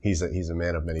 He's a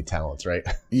man of many talents, right?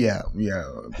 Yeah.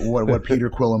 What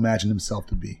Peter Quill imagined himself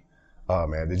to be. Oh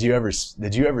man, did you ever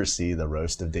see the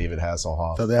roast of David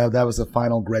Hasselhoff? So that was the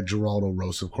final Greg Giraldo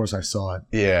roast. Of course I saw it.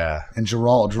 Yeah. And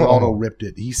Giraldo ripped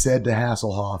it. He said to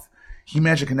Hasselhoff, he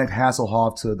managed to connect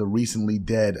Hasselhoff to the recently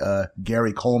dead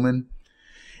Gary Coleman.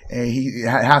 And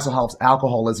Hasselhoff's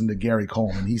alcoholism to Gary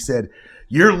Coleman. He said,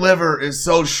 "Your liver is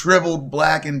so shriveled,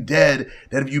 black, and dead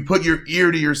that if you put your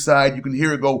ear to your side, you can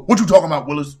hear it go, 'What you talking about,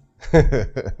 Willis?'"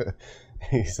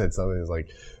 He said something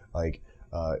like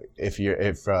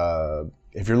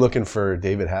if you're looking for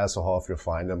David Hasselhoff, you'll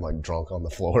find him like drunk on the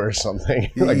floor or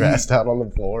something, like passed out on the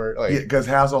floor. Like, because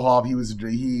Hasselhoff,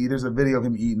 there's a video of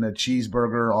him eating a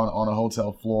cheeseburger on a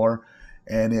hotel floor,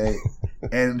 and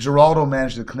Geraldo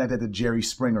managed to connect that to Jerry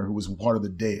Springer, who was part of the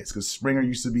Days, because Springer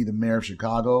used to be the mayor of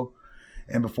Chicago,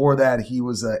 and before that he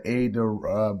was an aide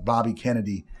to Bobby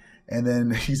Kennedy. And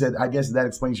then he said, "I guess that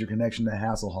explains your connection to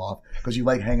Hasselhoff, because you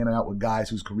like hanging out with guys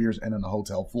whose careers end on the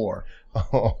hotel floor."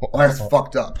 Well, that's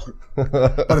fucked up.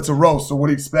 But it's a roast, so what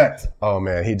do you expect? Oh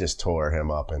man, he just tore him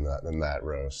up in that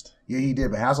roast. Yeah, he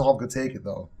did, but Hasselhoff could take it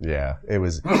though. Yeah, it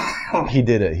was. He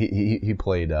did it. He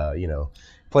played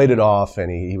played it off, and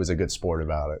he was a good sport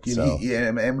about it. So.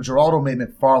 And Geraldo made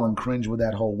McFarlane cringe with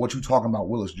that whole "what you talking about,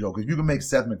 Willis" joke. If you can make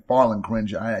Seth MacFarlane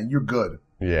cringe, you're good.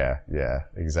 Yeah,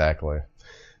 exactly.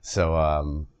 So,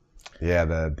 and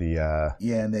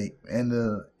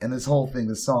this whole thing,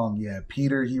 the song,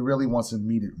 Peter, he really wants to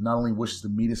meet it. Not only wishes to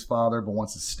meet his father, but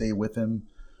wants to stay with him,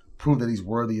 prove that he's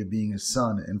worthy of being his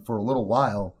son. And for a little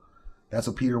while, that's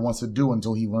what Peter wants to do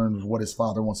until he learns what his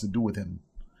father wants to do with him,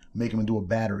 make him into a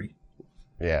battery.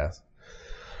 Yeah.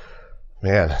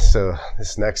 Man, so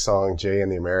this next song, Jay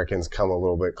and the Americans, come a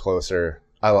little bit closer.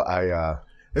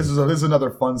 This is another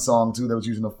fun song too that was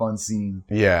using a fun scene.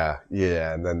 Yeah,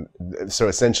 and then so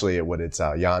essentially it's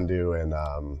Yondu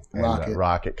and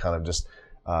Rocket kind of just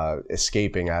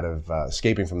escaping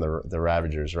from the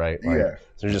Ravagers, right? Like, yeah.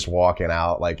 So they're just walking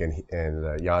out, like, and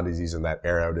Yondu's using that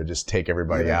arrow to just take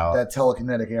everybody out. That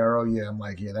telekinetic arrow, I'm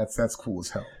like, that's cool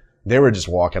as hell. They were just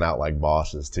walking out like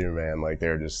bosses too, man. Like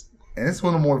they're just. And it's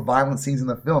one of the more violent scenes in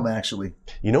the film, actually.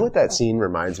 You know what that scene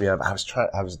reminds me of? I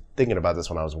was thinking about this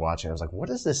when I was watching. I was like, what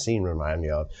does this scene remind me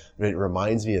of? It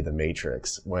reminds me of The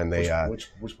Matrix when they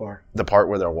which part? The part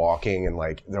where they're walking and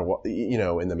like they're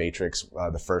in The Matrix,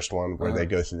 the first one where they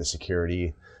go through the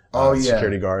security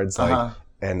guards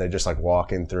and they're just like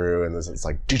walking through and it's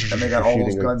like and they got all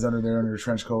those guns under their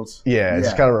trench coats. Yeah, it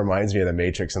just kind of reminds me of The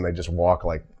Matrix, and they just walk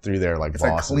like through there like it's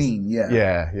bosses. Like clean,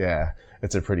 yeah.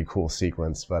 It's a pretty cool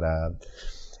sequence, but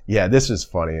this is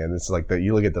funny, and it's like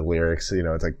you look at the lyrics,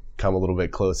 it's like, come a little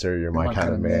bit closer, you're my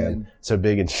kind of man, so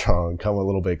big and strong, come a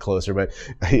little bit closer, but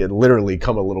literally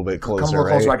come a little bit closer. Come a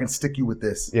little closer, right? I can stick you with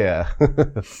this. Yeah,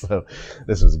 so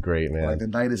this was great, man. Like the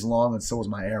night is long, and so is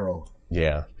my arrow.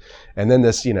 Yeah, and then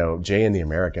this, Jay and the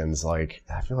Americans, like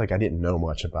I feel like I didn't know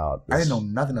much about this. I didn't know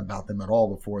nothing about them at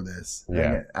all before this.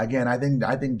 Yeah. Again, I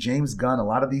think James Gunn, a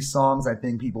lot of these songs, I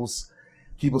think people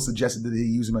suggested that he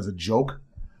use them as a joke,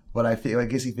 but I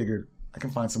guess he figured I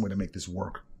can find some way to make this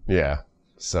work. Yeah.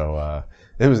 So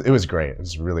it was great. It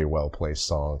was a really well placed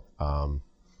song.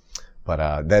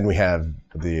 But then we have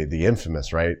the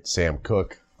infamous, right, Sam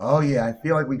Cooke. Oh yeah, I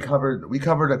feel like we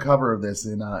covered a cover of this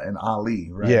in Ali,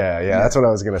 right? Yeah. That's what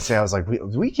I was gonna say. I was like,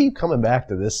 we keep coming back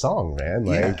to this song, man.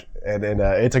 Like, and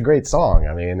it's a great song.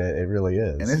 I mean, it really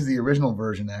is. And this is the original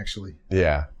version, actually.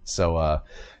 Yeah. So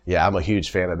I'm a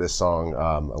huge fan of this song.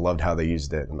 I loved how they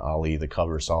used it in Ali, the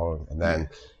cover song, and then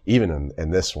even in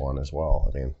this one as well.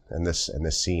 I mean, in this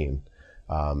scene.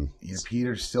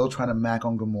 Peter's still trying to mac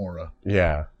on Gamora.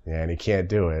 Yeah, and he can't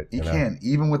do it. He can't,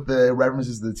 even with the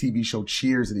references to the TV show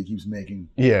Cheers that he keeps making.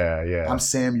 Yeah. I'm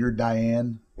Sam, you're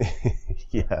Diane.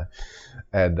 Yeah,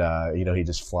 and he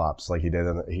just flops like he did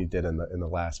in the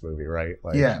last movie, right?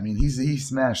 Like, yeah, I mean he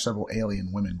smashed several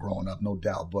alien women growing up, no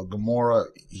doubt. But Gamora,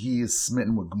 he is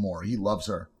smitten with Gamora. He loves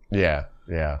her. Yeah.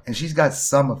 And she's got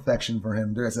some affection for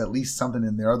him. There's at least something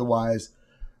in there. Otherwise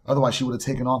she would have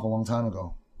taken off a long time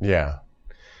ago. Yeah.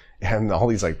 And all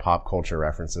these like pop culture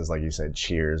references, like you said,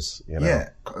 Cheers. Yeah,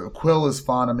 Quill is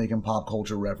fond of making pop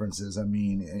culture references. I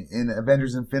mean, in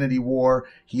Avengers: Infinity War,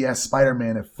 he asked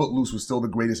Spider-Man if Footloose was still the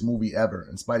greatest movie ever,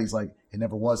 and Spidey's like, "It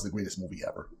never was the greatest movie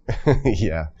ever."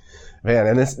 Yeah, man,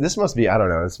 and this must be, I don't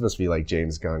know, this must be like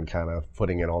James Gunn kind of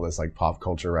putting in all this like pop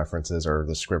culture references, or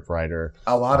the script writer.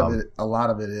 A lot of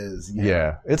it is.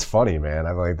 Yeah, it's funny, man.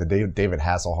 I like the David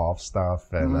Hasselhoff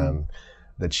stuff, and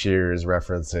the Cheers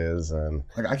references, and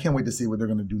like I can't wait to see what they're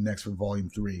going to do next for Volume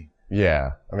 3.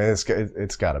 Yeah, I mean it's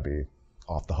got to be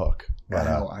off the hook. But,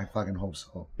 I fucking hope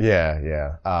so.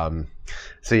 Yeah.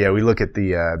 So yeah, we look at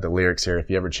the lyrics here. If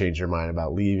you ever change your mind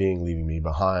about leaving me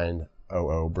behind,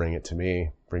 oh, bring it to me.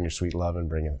 Bring your sweet love and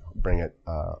bring it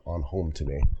on home to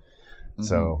me. Mm-hmm.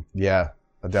 So yeah,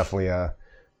 definitely a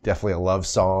love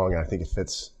song. I think it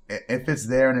fits It fits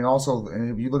there,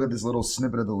 and if you look at this little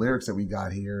snippet of the lyrics that we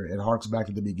got here, it harks back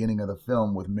to the beginning of the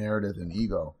film with Meredith and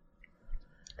Ego.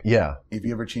 Yeah. If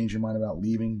you ever change your mind about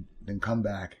leaving, then come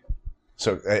back.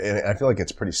 So and I feel like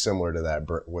it's pretty similar to that.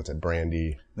 What's it,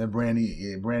 Brandy? Then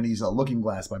Brandy's Looking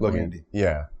Glass by Brandy.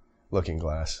 Yeah, Looking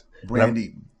Glass.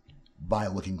 Brandy by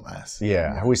Looking Glass.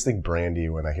 Yeah, I always think Brandy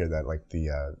when I hear that, like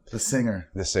the singer.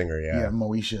 The singer, yeah. Yeah,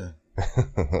 Moesha.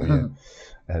 Yeah.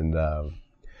 And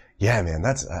yeah, man,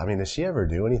 does she ever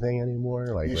do anything anymore?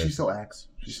 Like, yeah, she still acts.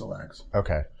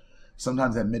 Okay.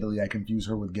 Sometimes, admittedly, I confuse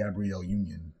her with Gabrielle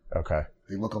Union. Okay.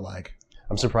 They look alike.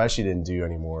 I'm surprised she didn't do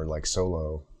any more like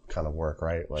solo kind of work,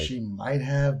 right? Like she might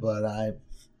have, but I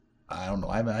don't know.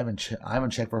 I haven't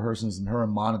checked for her since her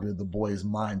and Monica did The Boy Is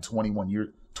Mine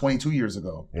 22 years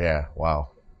ago. Yeah, wow.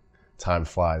 Time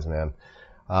flies, man.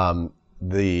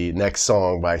 The next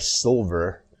song by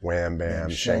Silver, Wham Bam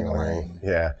Shang-Lang.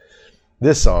 Yeah.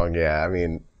 This song, yeah, I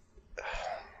mean,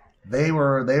 they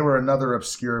were another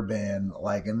obscure band,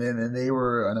 and they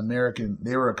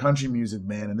were a country music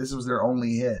band, and this was their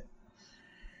only hit.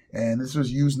 And this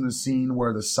was used in the scene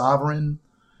where the Sovereign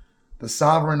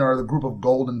are the group of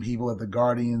golden people that the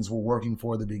Guardians were working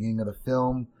for at the beginning of the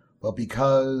film. But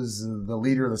because the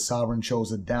leader of the Sovereign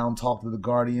chose to down talk to the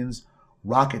Guardians,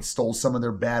 Rocket stole some of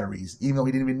their batteries, even though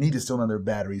he didn't even need to steal none of their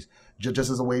batteries, just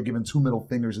as a way of giving 2 middle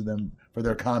fingers to them for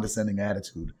their condescending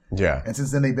attitude. Yeah. And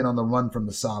since then, they've been on the run from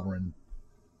the Sovereign.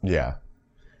 Yeah.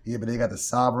 Yeah, but they got the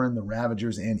Sovereign, the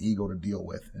Ravagers, and Ego to deal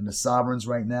with. And the Sovereigns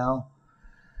right now,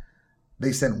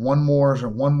 they sent one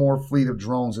more fleet of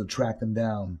drones to track them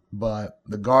down, but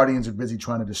the Guardians are busy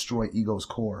trying to destroy Ego's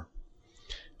core.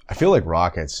 I feel like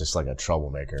Rocket's just like a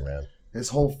troublemaker, man. This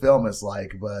whole film is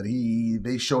but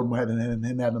they showed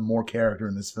him having more character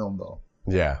in this film, though.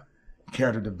 Yeah.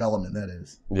 Character development, that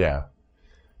is. Yeah.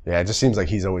 Yeah, it just seems like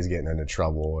he's always getting into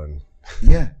trouble, and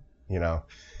yeah, you know.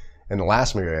 In the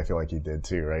last movie, I feel like he did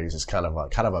too, right? He's just kind of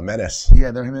a menace.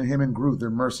 Yeah, they're him and Groot. They're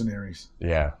mercenaries.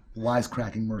 Yeah.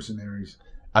 Wisecracking mercenaries.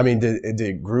 I mean,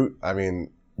 did Groot? I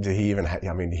mean, did he even?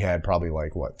 He had probably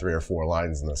 3 or 4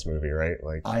 lines in this movie, right?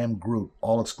 Like, I am Groot,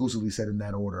 all exclusively said in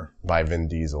that order. By Vin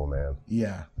Diesel, man.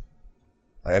 Yeah.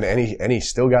 And he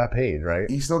still got paid, right?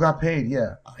 He still got paid.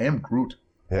 Yeah, I am Groot.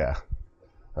 Yeah,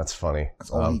 that's funny.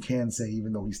 That's all he can say,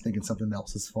 even though he's thinking something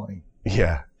else is funny.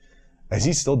 Yeah. Is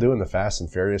he still doing the Fast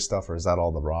and Furious stuff, or is that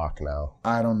all The Rock now?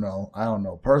 I don't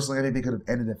know. Personally, I think they could have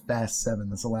ended at Fast 7.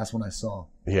 That's the last one I saw.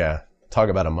 Yeah. Talk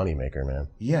about a moneymaker, man.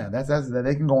 Yeah, that's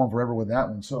they can go on forever with that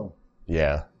one, so.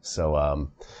 Yeah. So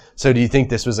do you think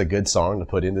this was a good song to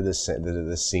put into this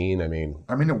scene? I mean,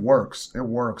 it works. It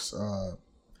works. The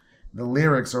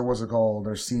lyrics are, what's it called?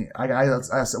 They're scene. When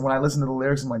I listen to the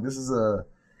lyrics, I'm like, this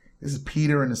is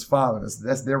Peter and his father.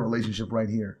 That's their relationship right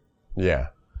here. Yeah.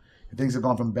 Things have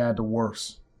gone from bad to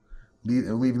worse,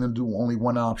 leaving them to do only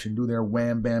one option: do their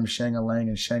wham bam shang-a-lang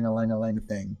and shang-a-lang-a-lang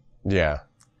thing. Yeah.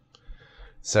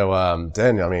 So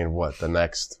then, I mean, what the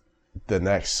next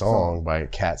song by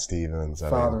Cat Stevens?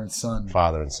 Father and Son,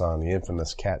 the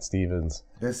infamous Cat Stevens.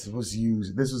 This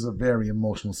was a very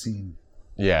emotional scene.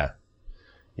 Yeah.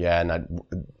 Yeah, and I'm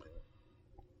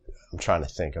trying to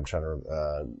think.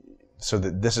 So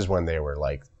this is when they were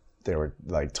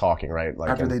talking, right?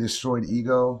 After they destroyed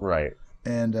Ego. Right.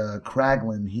 And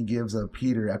Kraglin, he gives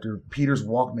Peter, after Peter's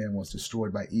Walkman was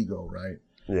destroyed by Ego, right?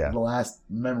 Yeah. The last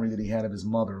memory that he had of his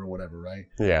mother or whatever, right?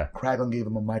 Yeah. Kraglin gave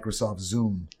him a Microsoft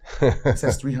Zoom. It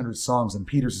says 300 songs, and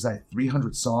Peter's decided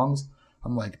 300 songs?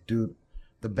 I'm like, dude,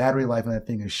 the battery life on that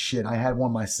thing is shit. I had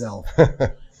one myself.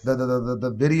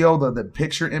 The video, the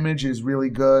picture image is really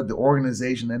good. The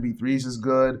organization, the MP3s is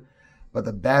good. But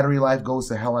the battery life goes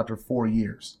to hell after 4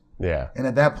 years. Yeah. And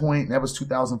at that point, that was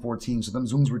 2014, so them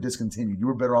Zooms were discontinued. You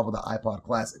were better off with the iPod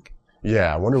Classic.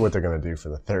 Yeah, I wonder what they're going to do for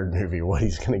the third movie, what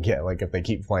he's going to get, if they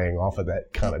keep playing off of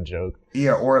that kind of joke.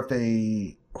 Yeah, or if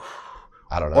they...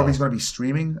 I don't know. Or if he's going to be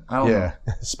streaming. I don't know. Yeah,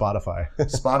 Spotify.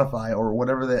 Spotify, or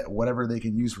whatever they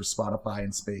can use for Spotify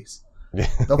in space.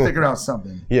 They'll figure out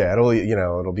something. Yeah, it'll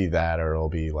be that, or it'll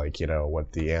be what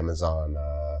the Amazon,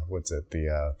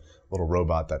 the little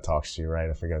robot that talks to you,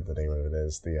 right? I forget the name of it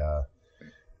is.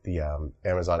 The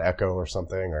Amazon Echo or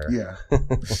something, or yeah.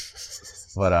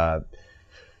 But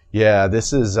yeah,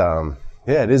 this is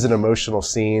it is an emotional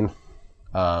scene.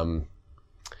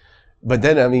 But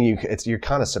then you're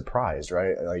kind of surprised,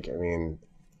 right?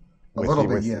 A little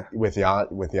bit, yeah. With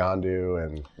Yondu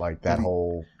and that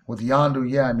whole. With Yondu,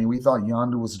 yeah. We thought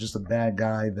Yondu was just a bad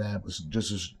guy that was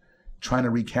just trying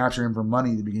to recapture him for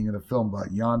money at the beginning of the film, but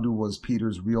Yondu was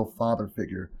Peter's real father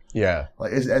figure. Yeah.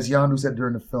 As Yondu said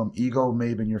during the film, Ego may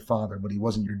have been your father, but he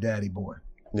wasn't your daddy boy.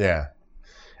 Yeah.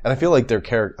 And I feel like their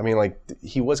character, I mean, like,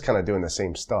 he was kind of doing the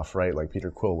same stuff, right? Like, Peter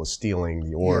Quill was stealing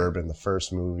the orb in the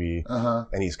first movie.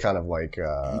 And he's kind of like...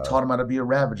 he taught him how to be a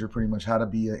Ravager, pretty much. How to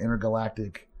be an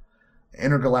intergalactic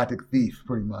thief,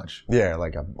 pretty much. Yeah,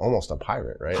 like almost a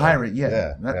pirate, right? Pirate,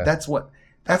 yeah. That's what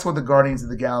the Guardians of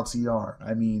the Galaxy are.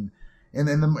 I mean, in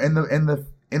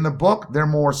the book, they're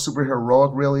more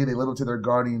superheroic, really. They live up to their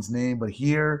Guardian's name. But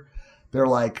here, they're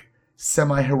like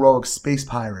semi-heroic space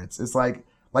pirates. It's like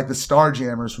the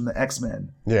Starjammers from the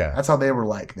X-Men. Yeah. That's how they were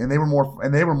like. And they were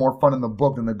more fun in the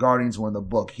book than the Guardians were in the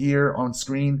book. Here on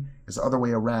screen, it's the other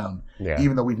way around. Yeah.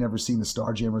 Even though we've never seen the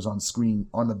Starjammers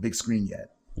on the big screen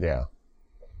yet. Yeah.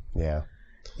 Yeah.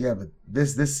 Yeah, but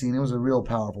this scene, it was a real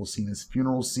powerful scene. This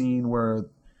funeral scene where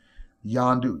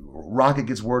Rocket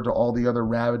gets word to all the other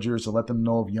Ravagers to let them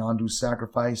know of Yondu's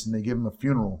sacrifice, and they give him a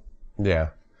funeral. Yeah.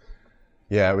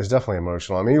 Yeah, it was definitely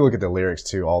emotional. I mean, you look at the lyrics,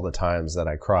 too, all the times that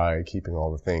I cry, keeping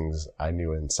all the things I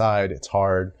knew inside. It's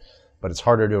hard, but it's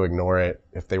harder to ignore it.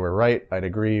 If they were right, I'd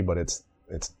agree, but it's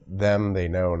them, they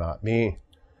know, not me.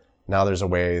 Now there's a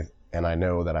way, and I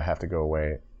know that I have to go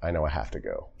away. I know I have to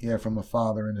go. Yeah, from the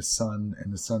father and his son,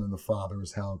 and the son and the father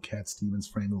is how Cat Stevens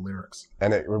framed the lyrics.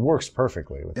 And it works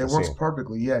perfectly with the scene. It works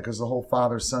perfectly, yeah, because the whole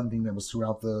father-son thing that was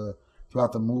throughout the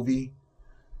movie...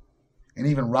 And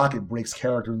even Rocket breaks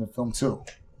character in the film, too.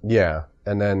 Yeah.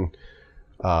 And then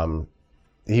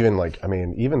even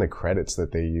the credits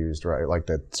that they used, right? Like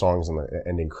the songs in the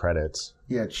ending credits.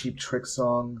 Yeah, Cheap Trick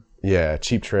song. Yeah,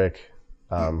 Cheap Trick.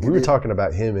 We were talking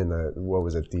about him in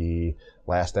the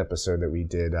last episode that we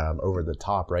did, Over the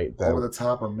Top, right? Over the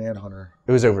Top or Manhunter?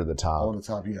 It was Over the Top. Over the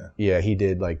Top, yeah. Yeah, he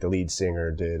did, like, the lead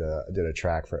singer did a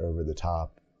track for Over the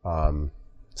Top.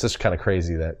 It's just kind of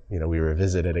crazy that, you know, we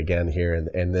revisit it again here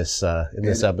in this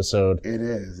episode. It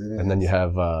is. And then you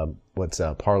have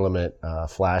Parliament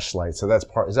Flashlight. So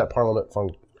is that Parliament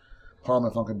Funk?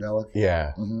 Parliament Funkadelic.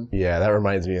 Yeah, yeah. That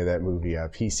reminds me of that movie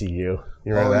PCU. You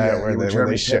remember that? Yeah,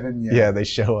 where they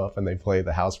show up and they play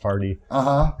the house party.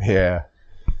 Yeah.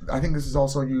 I think this is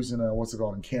also used in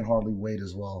in Can't Hardly Wait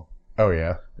as well. Oh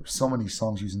yeah. There's so many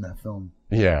songs used in that film.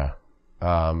 Yeah.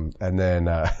 And then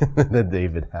the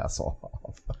David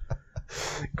Hasselhoff,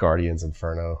 Guardians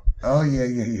Inferno. Oh yeah.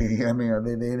 I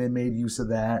mean, they made use of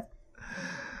that.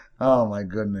 Oh my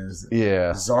goodness.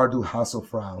 Yeah. Zardu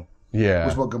Hasselfrau. Yeah.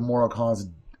 Which is what Gamora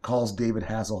calls David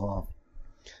Hasselhoff,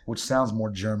 which sounds more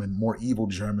German, more evil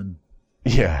German.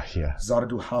 Yeah.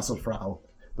 Zardu Hasselfrau.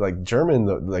 Like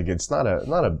German, like it's not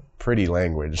a pretty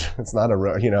language. It's not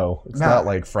not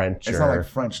like French. It's not like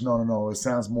French. No. It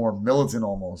sounds more militant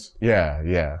almost. Yeah.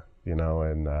 You know,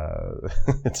 and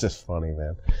it's just funny,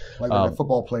 man. Like the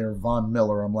football player Von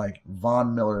Miller. I'm like,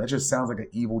 Von Miller. That just sounds like an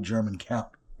evil German count.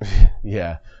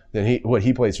 Yeah. Then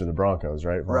he plays for the Broncos,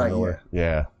 right? Von Miller?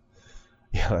 Yeah.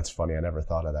 Yeah, that's funny. I never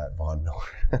thought of that, Von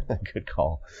Miller. Good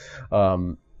call.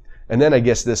 And then I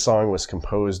guess this song was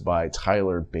composed by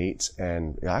Tyler Bates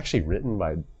and actually written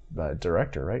by the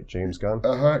director, right? James Gunn.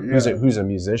 Yeah. Who's a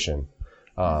musician.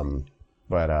 And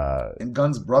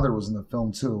Gunn's brother was in the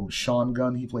film too. Sean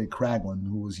Gunn, he played Kraglin,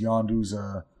 who was Yondu's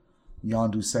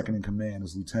second in command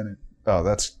as lieutenant. Oh,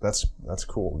 that's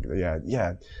cool.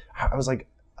 Yeah. I was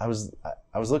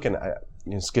looking.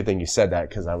 It's a good thing you said that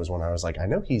because I was like, I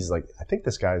know he's like, I think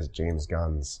this guy's James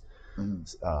Gunn's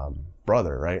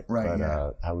brother, right? Right.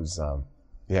 But I was,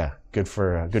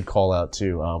 good call out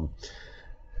too.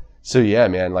 So yeah,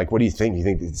 man, like, what do you think? You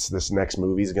think this next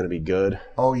movie is going to be good?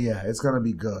 Oh yeah, it's going to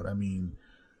be good. I mean,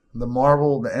 the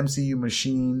MCU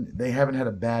machine, they haven't had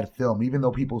a bad film, even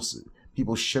though people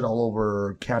shit all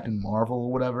over Captain Marvel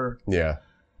or whatever. Yeah.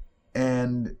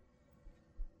 And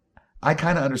I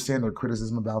kind of understand their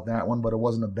criticism about that one, but it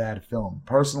wasn't a bad film.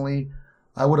 Personally,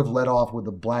 I would have let off with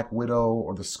the Black Widow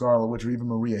or the Scarlet Witch or even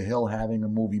Maria Hill having a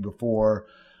movie before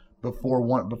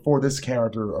this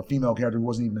character, a female character who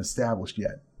wasn't even established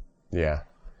yet. Yeah.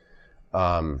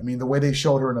 I mean, the way they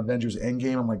showed her in Avengers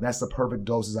Endgame, I'm like, that's the perfect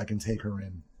doses I can take her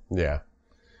in. Yeah.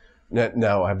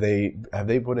 Now, have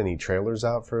they put any trailers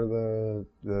out for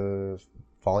the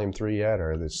Volume 3 yet,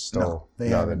 or are they still? No, they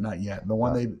haven't, not yet. The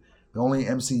only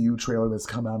MCU trailer that's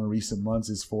come out in recent months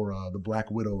is for the Black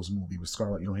Widow's movie with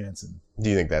Scarlett Johansson. Do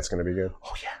you think that's going to be good?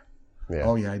 Oh yeah.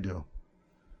 Oh yeah, I do.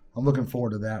 I'm looking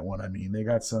forward to that one. I mean, they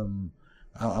got some.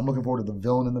 I'm looking forward to the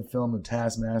villain in the film, the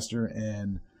Taskmaster,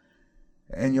 and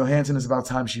Johansson. Is about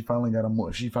time she finally got her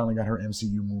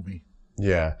MCU movie.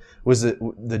 Yeah. Was it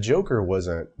the Joker?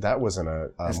 Wasn't a Marvel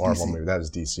DC. movie? That was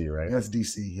DC, right? That's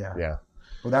DC. Yeah. Yeah.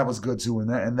 Well, that was good too, and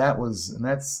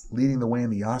that's leading the way in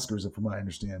the Oscars, from what I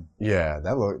understand. Yeah,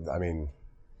 that looked. I mean,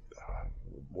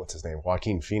 what's his name?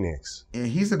 Joaquin Phoenix. Yeah,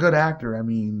 he's a good actor. I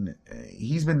mean,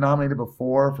 he's been nominated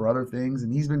before for other things,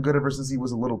 and he's been good ever since he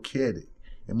was a little kid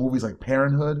in movies like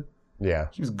Parenthood. Yeah.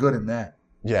 He was good in that.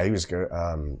 Yeah, he was good.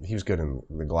 He was good in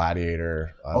The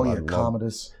Gladiator.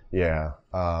 Commodus. Yeah.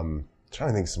 Trying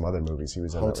to think of some other movies he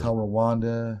was in. Hotel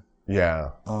Rwanda. Yeah.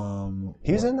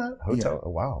 He was in that? Hotel. Yeah. Oh,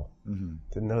 wow. Mm-hmm.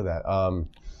 Didn't know that.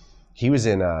 He was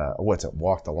in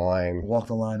Walk the Line. Walk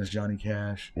the Line is Johnny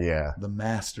Cash. Yeah. The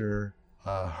Master.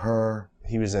 Her.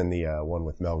 He was in the one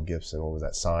with Mel Gibson. What was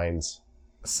that? Signs.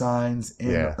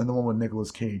 And Yeah. the one with Nicolas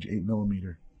Cage,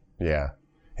 8mm. Yeah.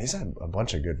 He's had a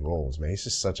bunch of good roles, man. He's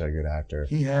just such a good actor.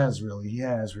 He has really.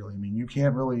 I mean, you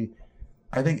can't really.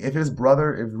 I think if his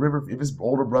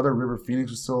older brother River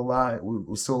Phoenix was still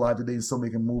alive today, and still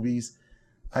making movies,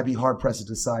 I'd be hard pressed to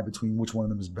decide between which one of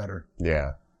them is better.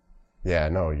 Yeah. Yeah.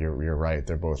 No, you're right.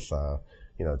 They're both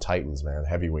titans, man,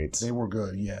 heavyweights. They were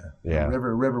good. Yeah. Yeah.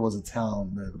 River was a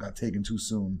talent that got taken too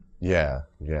soon. Yeah.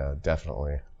 Yeah.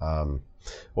 Definitely. Well,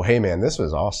 hey, man, this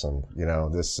was awesome. It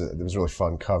was really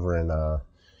fun covering the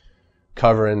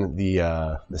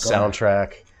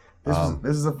soundtrack.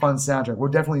 This is a fun soundtrack. We're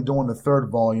definitely doing the third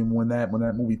volume when that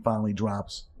movie finally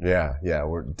drops. Yeah,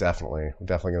 we're definitely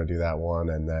gonna do that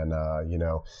one, and then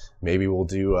maybe we'll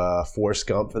do Forrest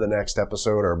Gump for the next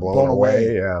episode or Blown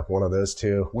Away. Yeah, one of those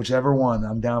two. Whichever one.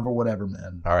 I'm down for whatever,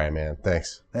 man. All right, man.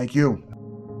 Thanks. Thank you.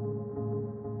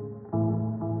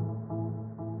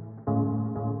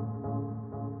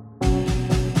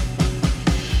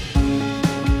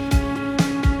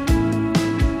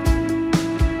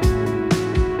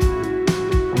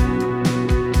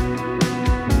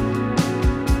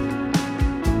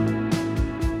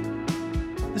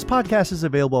 This podcast is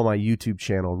available on my YouTube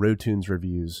channel, Roadtunes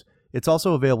Reviews. It's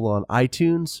also available on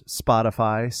iTunes,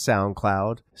 Spotify,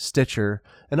 SoundCloud, Stitcher,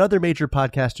 and other major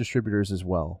podcast distributors as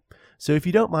well. So if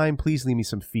you don't mind, please leave me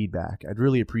some feedback. I'd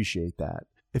really appreciate that.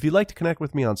 If you'd like to connect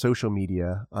with me on social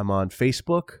media, I'm on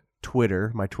Facebook,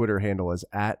 Twitter. My Twitter handle is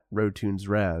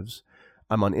 @RoadtunesRevs.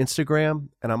 I'm on Instagram,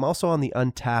 and I'm also on the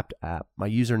Untapped app. My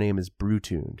username is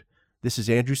Brewtuned. This is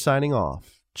Andrew signing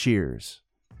off. Cheers.